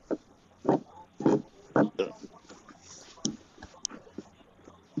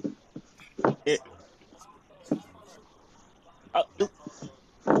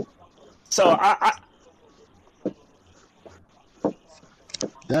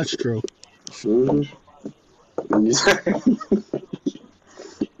 That's true.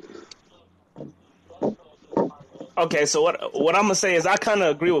 Okay, so what I'm gonna say is I kind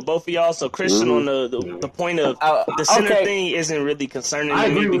of agree with both of y'all. So Christian on the point of the center thing isn't really concerning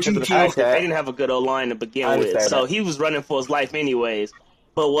me because of the fact that they didn't have a good O-line to begin with. So he was running for his life anyways.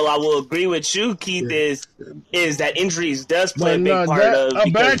 But what I will agree with you, Keith, is that injuries does play a big part of a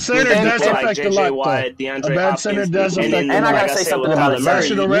bad center does affect a lot. A bad center does affect a lot. And I gotta say something about it.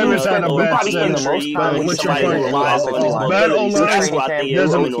 National Ravens had a bad center. Bad O-line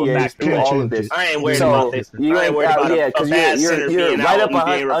doesn't all of this. I ain't worried about this. I ain't worried about a bad center being out and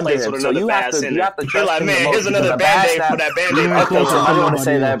being replaced with another bad center. You're like, man, here's another Band-Aid for that Band-Aid. I didn't want to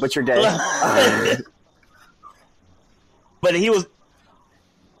say that, but you're gay. But he was.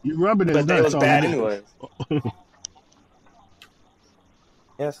 You rubbing his nuts. But that was bad anyway.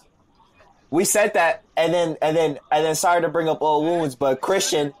 Yes. We said that, and then. Sorry to bring up old wounds, but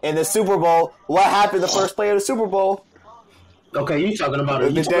Christian in the Super Bowl. What happened the first play of the Super Bowl? Okay, you're talking about a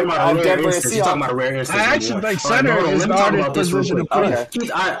rare instance. You're talking about a rare instance. I actually think center is the hardest position to play.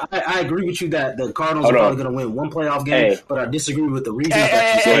 Keith, I agree with you that the Cardinals are probably going to win one playoff game, but I disagree with the reasons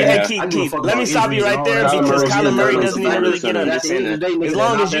that you said. Keith, let me stop you right there because Kyler Murray doesn't even really get under center. As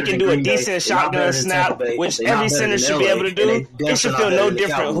long as you can do a decent shotgun snap, which every center should be able to do, it should feel no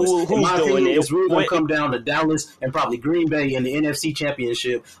different who's doing it. It's really going to come down to Dallas and probably Green Bay in the NFC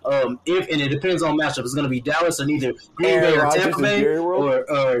Championship. And it depends on matchup. It's going to be Dallas and either Green Bay or Tampa Bay,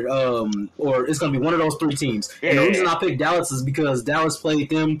 or it's going to be one of those three teams. And the reason I picked Dallas is because Dallas played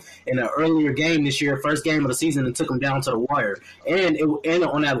them in an earlier game this year, first game of the season, and took them down to the wire. And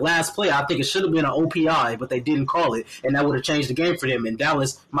on that last play, I think it should have been an OPI, but they didn't call it, and that would have changed the game for them. And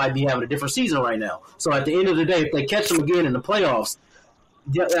Dallas might be having a different season right now. So at the end of the day, if they catch them again in the playoffs,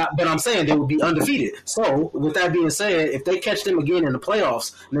 but I'm saying they would be undefeated. So, with that being said, if they catch them again in the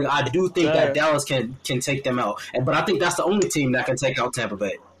playoffs, I do think that Dallas can take them out. But I think that's the only team that can take out Tampa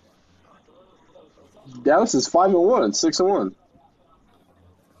Bay. Dallas is 5-1, 6-1.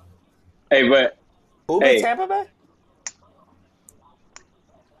 Hey, but who beat Tampa Bay?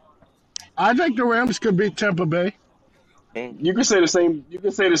 I think the Rams could beat Tampa Bay. You could say the same. You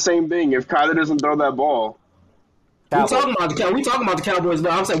could say the same thing if Kyler doesn't throw that ball. We talking about the Cowboys,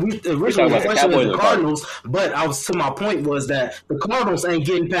 but I'm saying we originally the question was the Cardinals. But my point was that the Cardinals ain't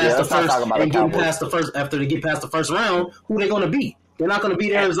getting past the first after they get past the first round. Who they going to beat? They're not going to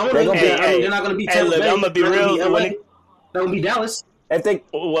beat Arizona. They're not going to beat Tampa Bay. I'm going to be real. They're going to beat Dallas. What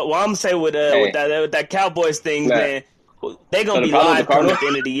I'm going to say with that Cowboys thing, man, they're going to be live coming at the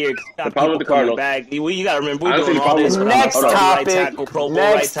end of the year. The problem with the Cardinals. You got to remember, we're doing all this. Next topic. Right tackle, Pro Bowl,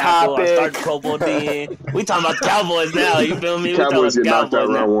 right tackle. I started Pro Bowl then. We talking about the Cowboys now. You feel me? Cowboys get knocked out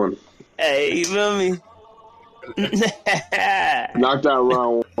round 1. Hey, you feel me? Knocked out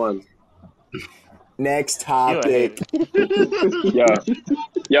round 1. Next topic. Yo,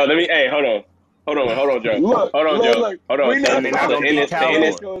 let me. Hey, hold on, Joe. Look, Joe. Hold on. We're not talking about the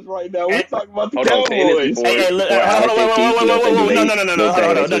Cowboys right now. We're talking about the Cowboys. Hey, look. Hold on. No. We're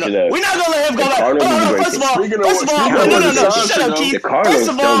not gonna let him go back. First of all, no. Shut up, Keith. First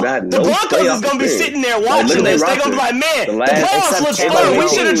of all, the Broncos is gonna be sitting there watching this. They're gonna be like, man, the playoffs look fun. We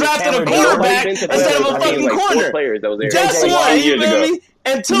should have drafted a quarterback instead of a fucking corner. Guess what? You feel me?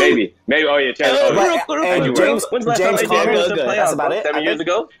 And 2, maybe. Oh yeah, James Conner. That's about it. 7 years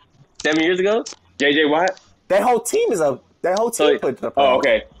ago. JJ Watt. Their whole team put to the playoffs. Oh,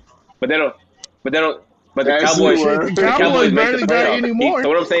 okay. But the Cowboys barely got anymore. So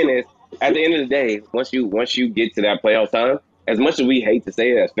what I'm saying is, at the end of the day, once you get to that playoff time, as much as we hate to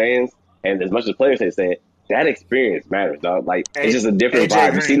say it as fans, and as much as players hate to say it, that experience matters, dog. Like it's just a different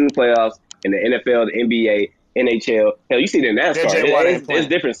vibe. You see it in the playoffs, in the NFL, the NBA, NHL. Hell, you see it in NASCAR. It's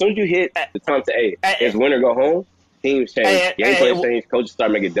different. As soon as you hit the time to it's win or go home. Teams change, gameplay change, coaches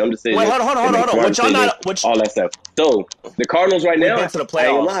start making dumb decisions. Wait, hold on. All that stuff. So the Cardinals right now, to the playoffs. I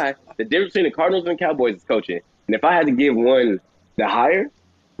ain't gonna lie, the difference between the Cardinals and the Cowboys is coaching. And if I had to give one the higher,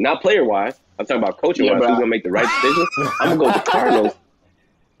 not player wise, I'm talking about coaching wise, who's gonna make the right decisions. I'm gonna go with the Cardinals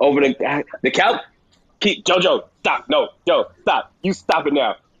over the Cow. Keep JoJo, stop. No, Joe, stop. You stop it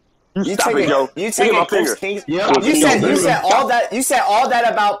now. You stop it, Joe. You take my finger. You said all that. You said all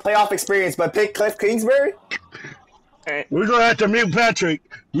that about playoff experience, but pick Cliff Kingsbury. We're gonna have to mute Patrick.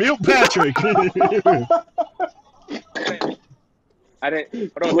 I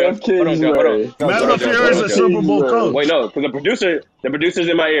didn't. Hold on. Matt LaFleur is a Super Bowl coach. Wait, no, because the producer's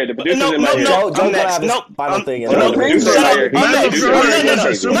in my ear. The producer's in my ear. Joe have his final thing. The producer's in my ear. Matt LaFleur is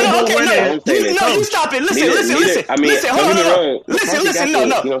a Super Bowl winner. No, you stop it. Listen. I mean, hold on. Listen, no.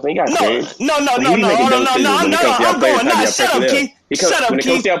 I'm going. No, shut up, Keith. Shut up, Keith. When it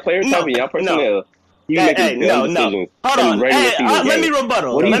comes to y'all players, y'all personnel. No. Hold on. Let me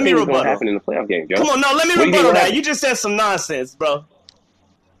rebuttal. What do you think is going to happen in the playoff game, Joe? Come on, no, let me rebuttal that. You just said some nonsense, bro.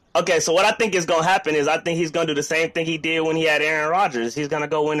 Okay, so what I think is going to happen is I think he's going to do the same thing he did when he had Aaron Rodgers. He's going to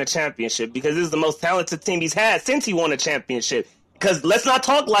go win a championship because this is the most talented team he's had since he won a championship. Because let's not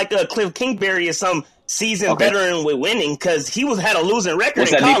talk like Cliff Kingsbury is some seasoned veteran with winning because he had a losing record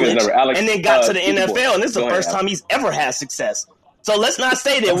in college and then got to the NFL, and this is the first time he's ever had success. So let's not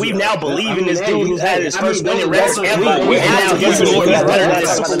say that we now believe in this dude who's had his first winning record ever, and now he's better than a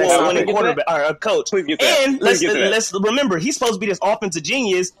Super Bowl winning quarterback or coach. And let's remember, he's supposed to be this offensive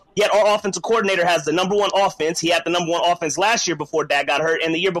genius, yet our offensive coordinator has the number 1 offense. He had the number 1 offense last year before Dak got hurt,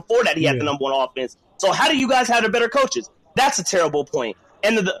 and the year before that he had the number 1 offense. So how do you guys have the better coaches? That's a terrible point.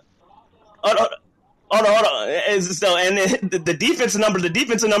 And Hold on. So, and the defensive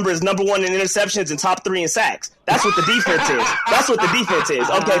number is number 1 in interceptions and top 3 in sacks. That's what the defense is.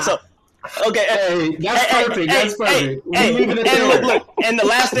 Okay, so. Okay, that's perfect. That's perfect. Look. And the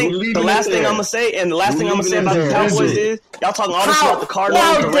last thing I'm gonna say about the Cowboys is y'all talking all this about the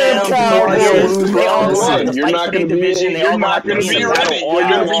Cardinals, the Rams, the Warriors. They all going to fight for their division. They all going to be ready. You're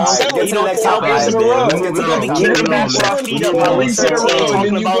going to be selling. You know, Cowboys in a row. We're going to be kicking back with our feet up.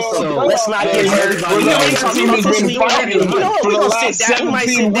 Talking about some. Let's not get hurt. We're going to be talking about this week. You know what? We're going to sit back. We might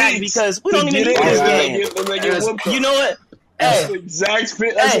sit back because we don't even need this game. You know what? That's the exact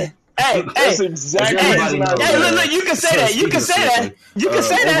fit. Hey, look, you can say that. You can say that.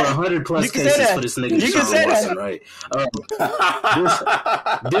 Over 100 plus cases for this nigga. You can say that. Right.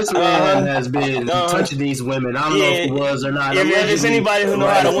 This man has been touching these women. I don't know if he was or not. If there's anybody who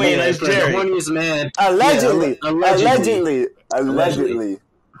knows how to win, it's Jerry. The horniest man. Allegedly.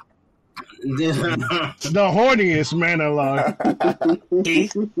 The horniest man alive.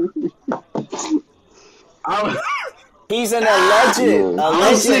 Keith? He's an allegedly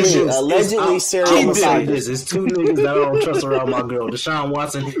serial misogynist. It's 2 niggas that I don't trust around my girl, Deshaun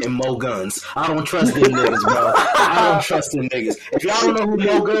Watson and Mo Guns. I don't trust them niggas, bro. I don't trust them niggas. If y'all don't know who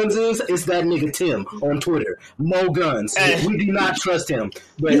Mo Guns is, it's that nigga Tim on Twitter. Mo Guns. We do not trust him.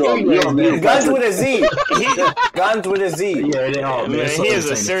 But Guns with a Z. Guns with a Z. Yeah, they are, man. He is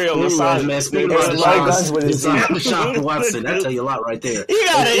a serial misogynist. Man, speaking about Guns with a Z. Deshaun Watson, that tell you a lot right there. He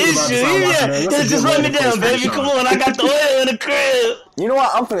got an issue. Just run me down, baby. Come on, I got the oil in the crib. You know what?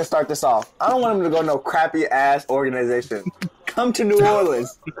 I'm finna start this off. I don't want him to go no crappy ass organization. come to New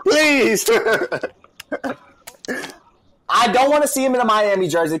Orleans, please. I don't want to see him in a Miami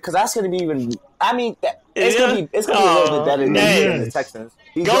jersey because that's going to be even. I mean, it's going to be a little bit better than the Texans.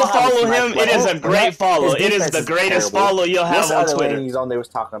 Go follow him. It is a great follow. It is the greatest follow you'll have on Twitter. What's the other they was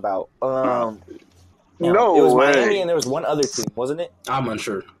talking about? No, it was Miami and there was one other team, wasn't it? I'm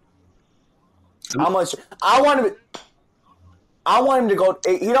unsure. I want him to go.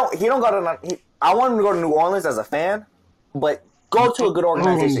 He don't go to. I want him to go to New Orleans as a fan, but go to a good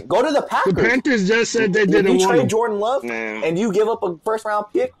organization. Go to the Packers. The Panthers just said they didn't want him. You trade Jordan Love and you give up a first round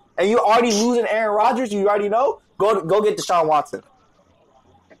pick, and you already losing Aaron Rodgers. You already know. Go get Deshaun Watson.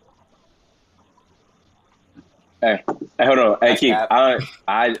 Hey, hold on. Hey, Keith,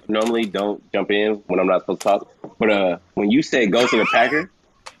 I normally don't jump in when I'm not supposed to talk, but when you say go to the Packers,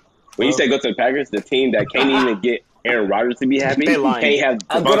 the team that can't even get Aaron Rodgers to be happy, can't have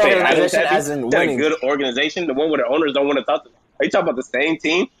a good organization as in winning. A good organization, the one where the owners don't want to talk to. Are you talking about the same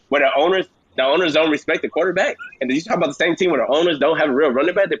team where the owners don't respect the quarterback? And did you talk about the same team where the owners don't have a real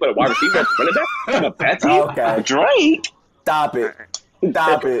running back? They put a wide receiver as a running back? Talking about that team? Okay. Drake? Stop it.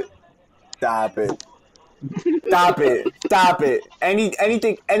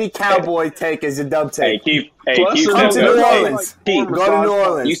 Any cowboy take is a dub take. Keith, come to New Orleans. Keith, go to New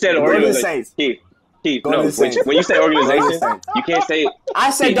Orleans. You said go to the Saints. Keith, no. When you say organization, you can't say.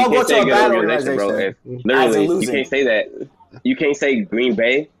 I said don't go to a bad organization. Bro. Literally, you can't say that. You can't say Green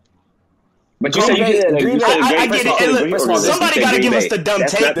Bay. But you said you get Green Bay. I get it. Somebody got to give us the dumb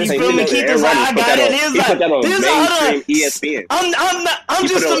take. You feel me? Keith is like, I got it. ESPN. I'm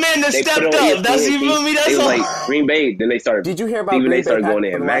just the man that stepped up. That's you feel me. That's all. Like Green Bay. Then they started. Did you hear about Green Bay? They started going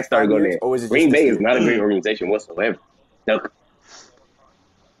in. Max started going in. Green Bay is not a great organization whatsoever.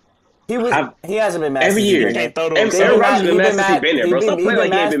 He hasn't been mad every year. Aaron Rodgers has been mad since he's been there, bro. Stop playing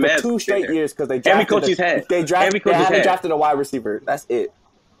like he ain't been mad 2 straight years because they drafted. Every coach he's had. They haven't drafted a wide receiver. That's it.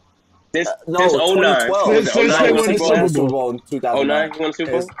 Since 09. Since they won the Super Bowl in 2009. 09, he won the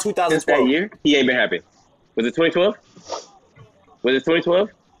Super Bowl? 2012. Since that year, he ain't been happy. Was it 2012? Was it 2012?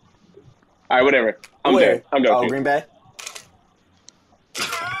 All right, whatever. I'm there. I'm done. Green Bay?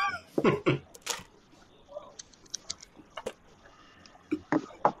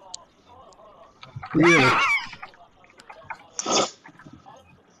 Yeah.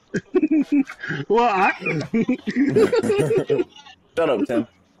 Well, Shut up, Tim.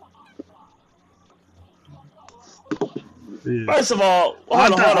 First of all,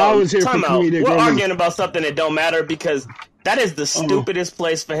 hold on. Time out. We're arguing about something that don't matter because that is the stupidest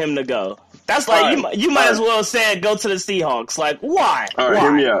place for him to go. That's like you might as well say go to the Seahawks. Like why? All right,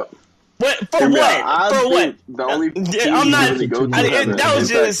 hear me out. What for? What for? What? The only I'm not. That was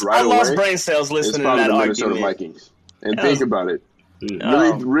just I lost brain cells listening to that the argument. Minnesota Vikings. And think about it.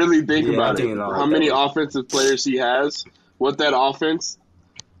 Really think about it. How many offensive players he has? What that offense?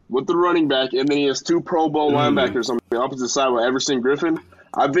 With the running back, and then he has 2 Pro Bowl linebackers on the opposite side with Everson Griffin.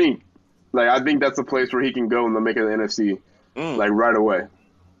 I think that's a place where he can go and they'll make it the NFC right away.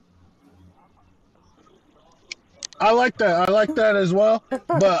 I like that as well.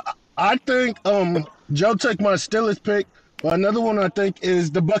 But I think Joe took my Steelers pick. But another one I think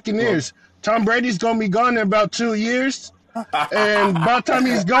is the Buccaneers. Tom Brady's gonna be gone in about 2 years, and by the time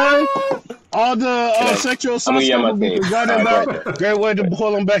he's gone, all the sexual assault stuff will be forgotten about. Great way to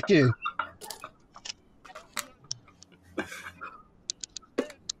pull him back in.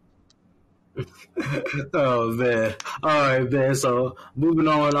 Oh man! All right, man. So moving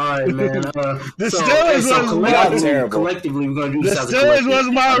on. All right, man. The Steelers was collectively we're gonna do this. The Steelers was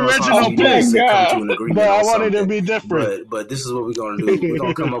my original pick, but I wanted to be different. But this is what we're gonna do. We're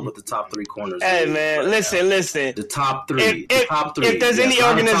gonna come up with the top 3 corners. Hey man, listen. The top 3. If there's any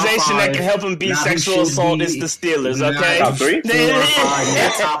organization that can help him beat sexual assault, it's the Steelers. Okay. Top 3.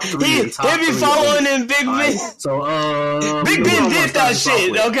 Top 3. They be following in Big Ben. So Big Ben did that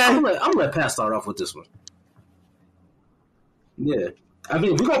shit. Okay. I'm gonna let Pat start off with this one. Yeah, I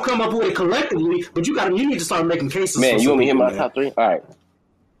mean we're gonna come up with it collectively, but you need to start making cases. Man, you want me to hit my top 3? All right.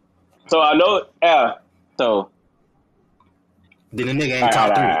 So I know. So then the nigga ain't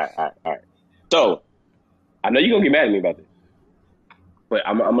top 3. All right. So I know you're gonna get mad at me about this, but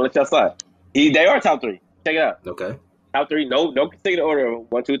I'm gonna let y'all slide. They are top 3. Check it out. Okay. Top 3. No, don't say the order of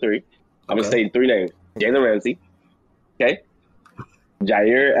 1, 2, 3. I'm gonna say 3 names: Jalen Ramsey. Okay.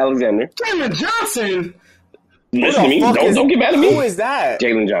 Jair Alexander. Jalen Johnson. Listen to me. Don't get mad at me. Who is that?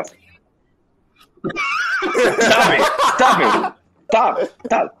 Jalen Johnson. Stop.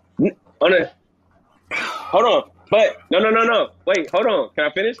 Hold on. But no. Wait, hold on. Can I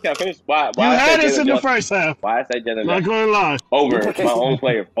finish? Why? You had us in the first half. Why I say Jalen Johnson? Not going to lie. Over my own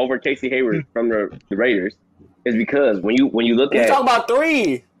player. Over Casey Hayward from the Raiders. is because when you look at talking about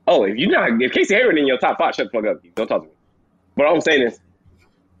 3. Oh, if Casey Hayward in your top 5, shut the fuck up. Don't talk to me. But all I'm saying is,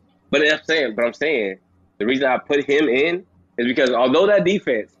 I'm saying the reason I put him in is because although that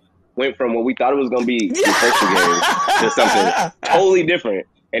defense went from what we thought it was going to be the first 2 games to something totally different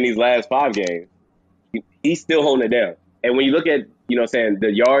in these last 5 games, he's still holding it down. And when you look at,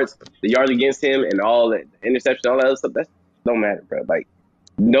 the yards against him and all that interception, all that other stuff, that don't matter, bro. Like,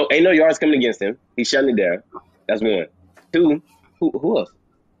 ain't no yards coming against him. He's shutting it down. That's 1. 2, who else?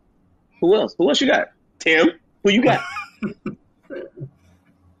 Who else? Who else you got? Tim, who you got?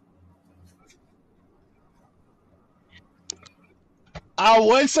 I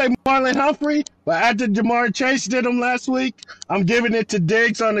would say Marlon Humphrey, but after Jamar Chase did him last week, I'm giving it to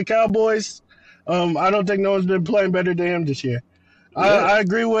Diggs on the Cowboys. I don't think no one's been playing better than him this year. Yeah. I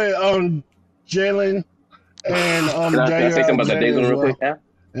agree with Jalen and Can I say something about the Diggs one real quick?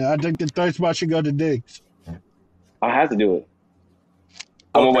 Yeah, I think the 3rd spot should go to Diggs. I have to do it.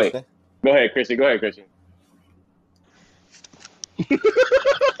 I'm gonna wait. Go ahead, Christian.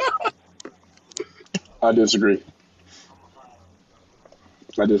 I disagree.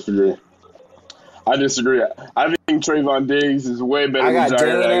 I think Trayvon Diggs is way better than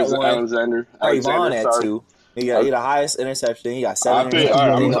Jair Alexander. Trayvon at 2. He got the highest interception. He got 7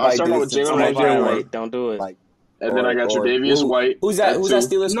 interceptions. I'm starting with Jalen at 1. Don't do it. And then I got Tre'Davious White. Who's that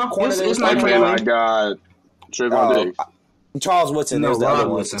Steelers corner? It's not Trayvon. I got Trayvon Diggs. Charles Woodson is the other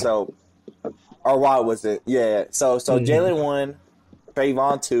one. So, or Rod Woodson. Yeah. So Jalen 1,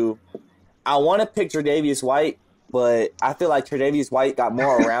 Trayvon 2. I want to pick Tre'Davious White, but I feel like Tre'Davious White got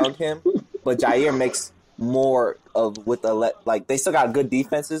more around him. But Jair makes more of like they still got good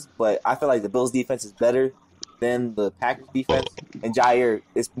defenses, but I feel like the Bills' defense is better than the Packers' defense, and Jair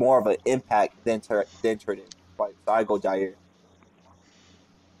is more of an impact than Tre'Davious White. So I go Jair.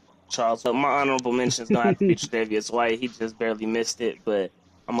 Charles, so my honorable mention is gonna have to be Tre'Davious White. He just barely missed it, but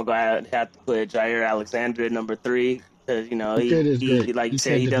I'm gonna have to put Jair Alexander at number 3 because he like you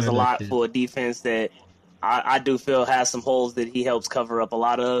said, he does a lot for a defense that I do feel has some holes that he helps cover up a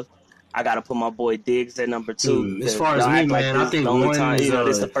lot of. I got to put my boy Diggs at number 2. As far as me, man, I think one is this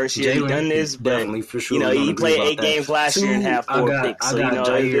is the first year he's done this, but for sure, he played 8 games last year and had 4 picks. So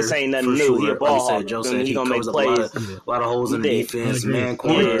this ain't nothing new. He a ball hawk. He gonna make plays. A lot of holes in the defense, man.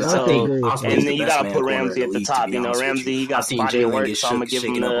 Corners. And then you got to put Ramsey at the top. Ramsey, he got spotty work, so I'm gonna give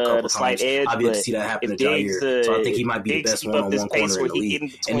him the slight edge. I've yet to see that happen to Jair, so I think he might be the best one-on-one corner in the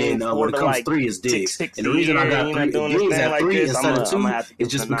league. And then when it comes 3 is Diggs. And the reason I got Diggs at 3 instead of 2 is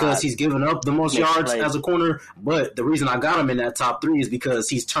just because he's giving up the most yards as a corner, but the reason I got him in that top 3 is because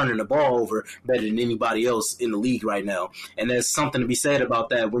he's turning the ball over better than anybody else in the league right now. And there's something to be said about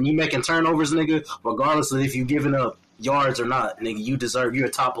that. When you making turnovers, nigga, regardless of if you're giving up yards or not, nigga, you're a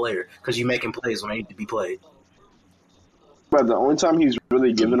top player because you're making plays when they need to be played. But the only time he's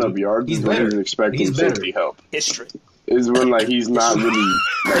really giving up yards is when he's expecting safety help. History. Is when he's not really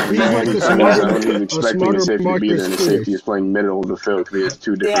he's expecting the safety to be there, and the safety is playing middle of the field because he has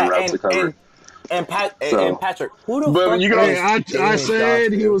 2 different routes to cover. And Patrick, who the fuck? I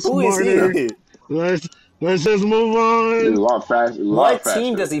said he was smarter. Let's just move on. He's a lot faster. What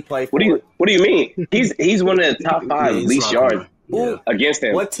team does he play for? What do you mean? He's one of the top 5 least yards against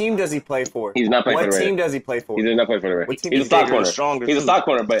him. What team does he play for? He's not playing for the Rams. What team does he play for? He does not play for the Rams. He's a slot corner. He's a slot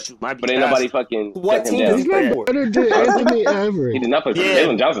corner, but ain't nobody fucking. What team does he play for? Better than Anthony Everett. He did not play for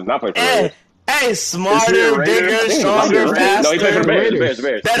Jalen Johnson. Not play for the Rams. Hey, smarter, bigger, stronger, faster. No, he played for the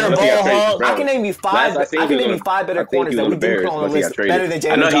Bears. Better ball hawk. I can name you 5. I can name you 5 better corners that we didn't put on the list. Better than Jalen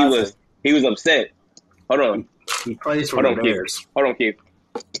Johnson. I know he was upset. Hold on. He plays for the Bears. Hold on, Keith.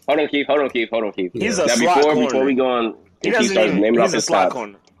 He's a slot corner. Before we go on, he starts naming off his slot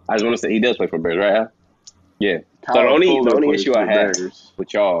corner. I just want to say he does play for the Bears, right? Huh? Yeah. So the only issue I have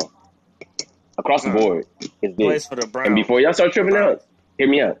with y'all across the board is this. And before y'all start tripping out, hear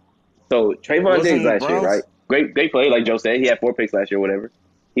me out. So Trayvon Diggs last year, right? Great play, like Joe said. He had 4 picks last year, whatever.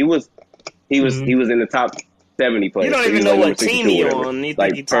 He was in the top 70 players. You don't even know what team he on. You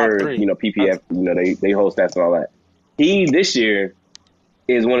think he top 3. PPF, they hold stats and all that. He this year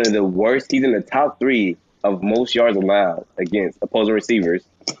is one of the worst. He's in the top 3 of most yards allowed against opposing receivers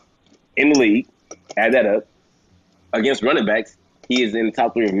in the league. Add that up. Against running backs, he is in the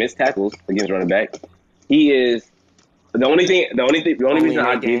top 3 of missed tackles against running back. He is the only reason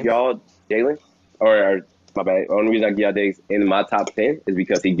I give y'all Jalen, or my bad, the only reason I give y'all Diggs in my top 10 is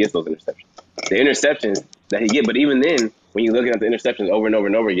because he gets those interceptions. The interceptions that he get, but even then, when you're looking at the interceptions over and over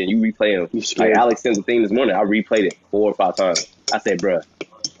and over again, you replay them. Like Alex sent the thing this morning, I replayed it 4 or 5 times. I said, bruh,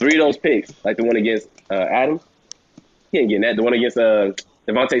 3 of those picks, like the one against Adams, he ain't getting that. The one against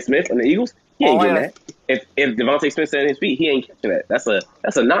Devontae Smith and the Eagles, He ain't getting that. If Devontae Smith on his feet, he ain't catching that. That's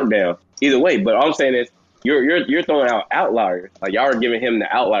a knockdown either way. But all I'm saying is you're throwing out outliers. Like y'all are giving him the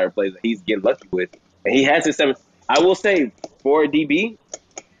outlier plays that he's getting lucky with, and he has his 7. I will say for a DB,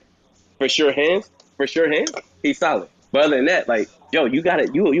 for sure hands, he's solid. But other than that, like yo, you got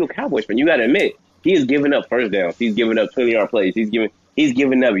it. You a Cowboys fan. You got to admit he is giving up first downs. He's giving up 20-yard plays. He's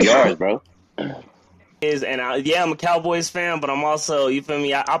giving up yards, bro. I'm a Cowboys fan, but I'm also, you feel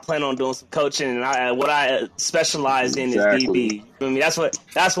me, I plan on doing some coaching, and what I specialize in is DB. You feel me? That's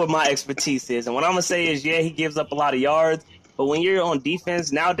what my expertise is. And what I'm gonna say is, yeah, he gives up a lot of yards, but when you're on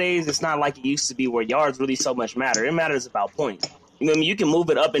defense nowadays, it's not like it used to be where yards really so much matter. It matters about points. You know what I mean? You can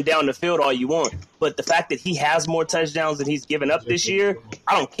move it up and down the field all you want, but the fact that he has more touchdowns than he's given up this year,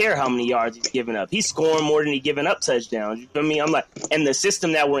 I don't care how many yards he's given up. He's scoring more than he's giving up touchdowns. You feel me? I'm like, and the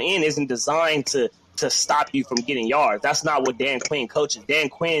system that we're in isn't designed to stop you from getting yards. That's not what Dan Quinn coaches. Dan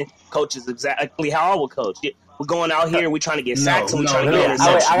Quinn coaches exactly how I would coach. We're going out here, we're trying to get sacks, and we're trying to get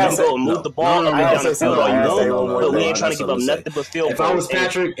interceptions. Go and move the ball up and down the field all you want, but we ain't trying to give up nothing but field goals. If I was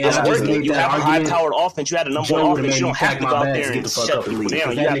Patrick, it's working. You have a high-powered offense. You had a number one offense. You don't have to go out there and shut people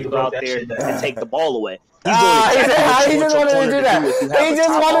down. You have to go out there and take the ball away. He's doing exactly he just wanted to do that. He just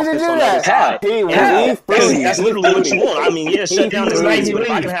wanted to do that. That's literally what you want. I mean, yeah, shut down this night, but if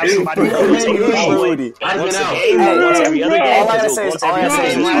I can have somebody once a game, once every other game, all I gotta say is,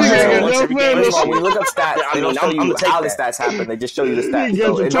 when you look up stats, they don't show you how the stats happen. They just show you the stats.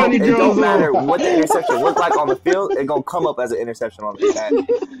 So it don't matter what the interception look like on the field. It's gonna come up as an interception on the stat.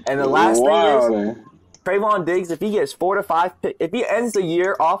 And the last thing is, Trayvon Diggs, if he gets 4 to 5 picks, if he ends the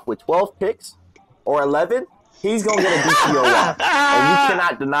year off with 12 picks or 11, he's gonna get a DPOY, and you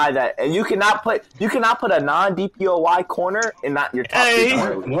cannot deny that. And you cannot put a non-DPOY corner in not your top 3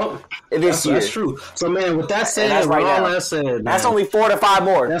 corners. Well, that's true. So man, with that said, that's right now. That's only 4 to 5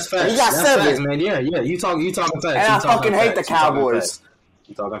 more. That's facts. You got that's 7, facts, man. Yeah. You talking facts. And I fucking hate the Cowboys.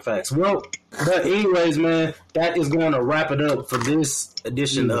 You talking facts. Well, but anyways, man, that is going to wrap it up for this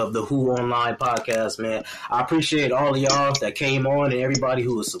edition of the Who Online podcast, man. I appreciate all of y'all that came on and everybody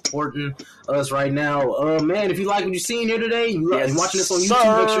who is supporting us right now. Man, if you like what you're seeing here today, you're watching this on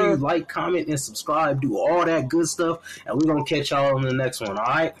YouTube, make sure you like, comment, and subscribe. Do all that good stuff, and we're going to catch y'all on the next one, all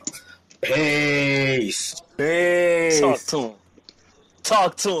right? Peace.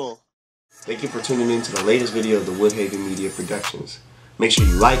 Talk to him. Thank you for tuning in to the latest video of the Woodhaven Media Productions. Make sure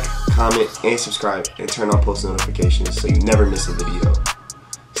you like, comment, and subscribe, and turn on post notifications so you never miss a video.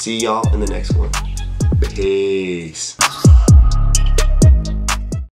 See y'all in the next one. Peace.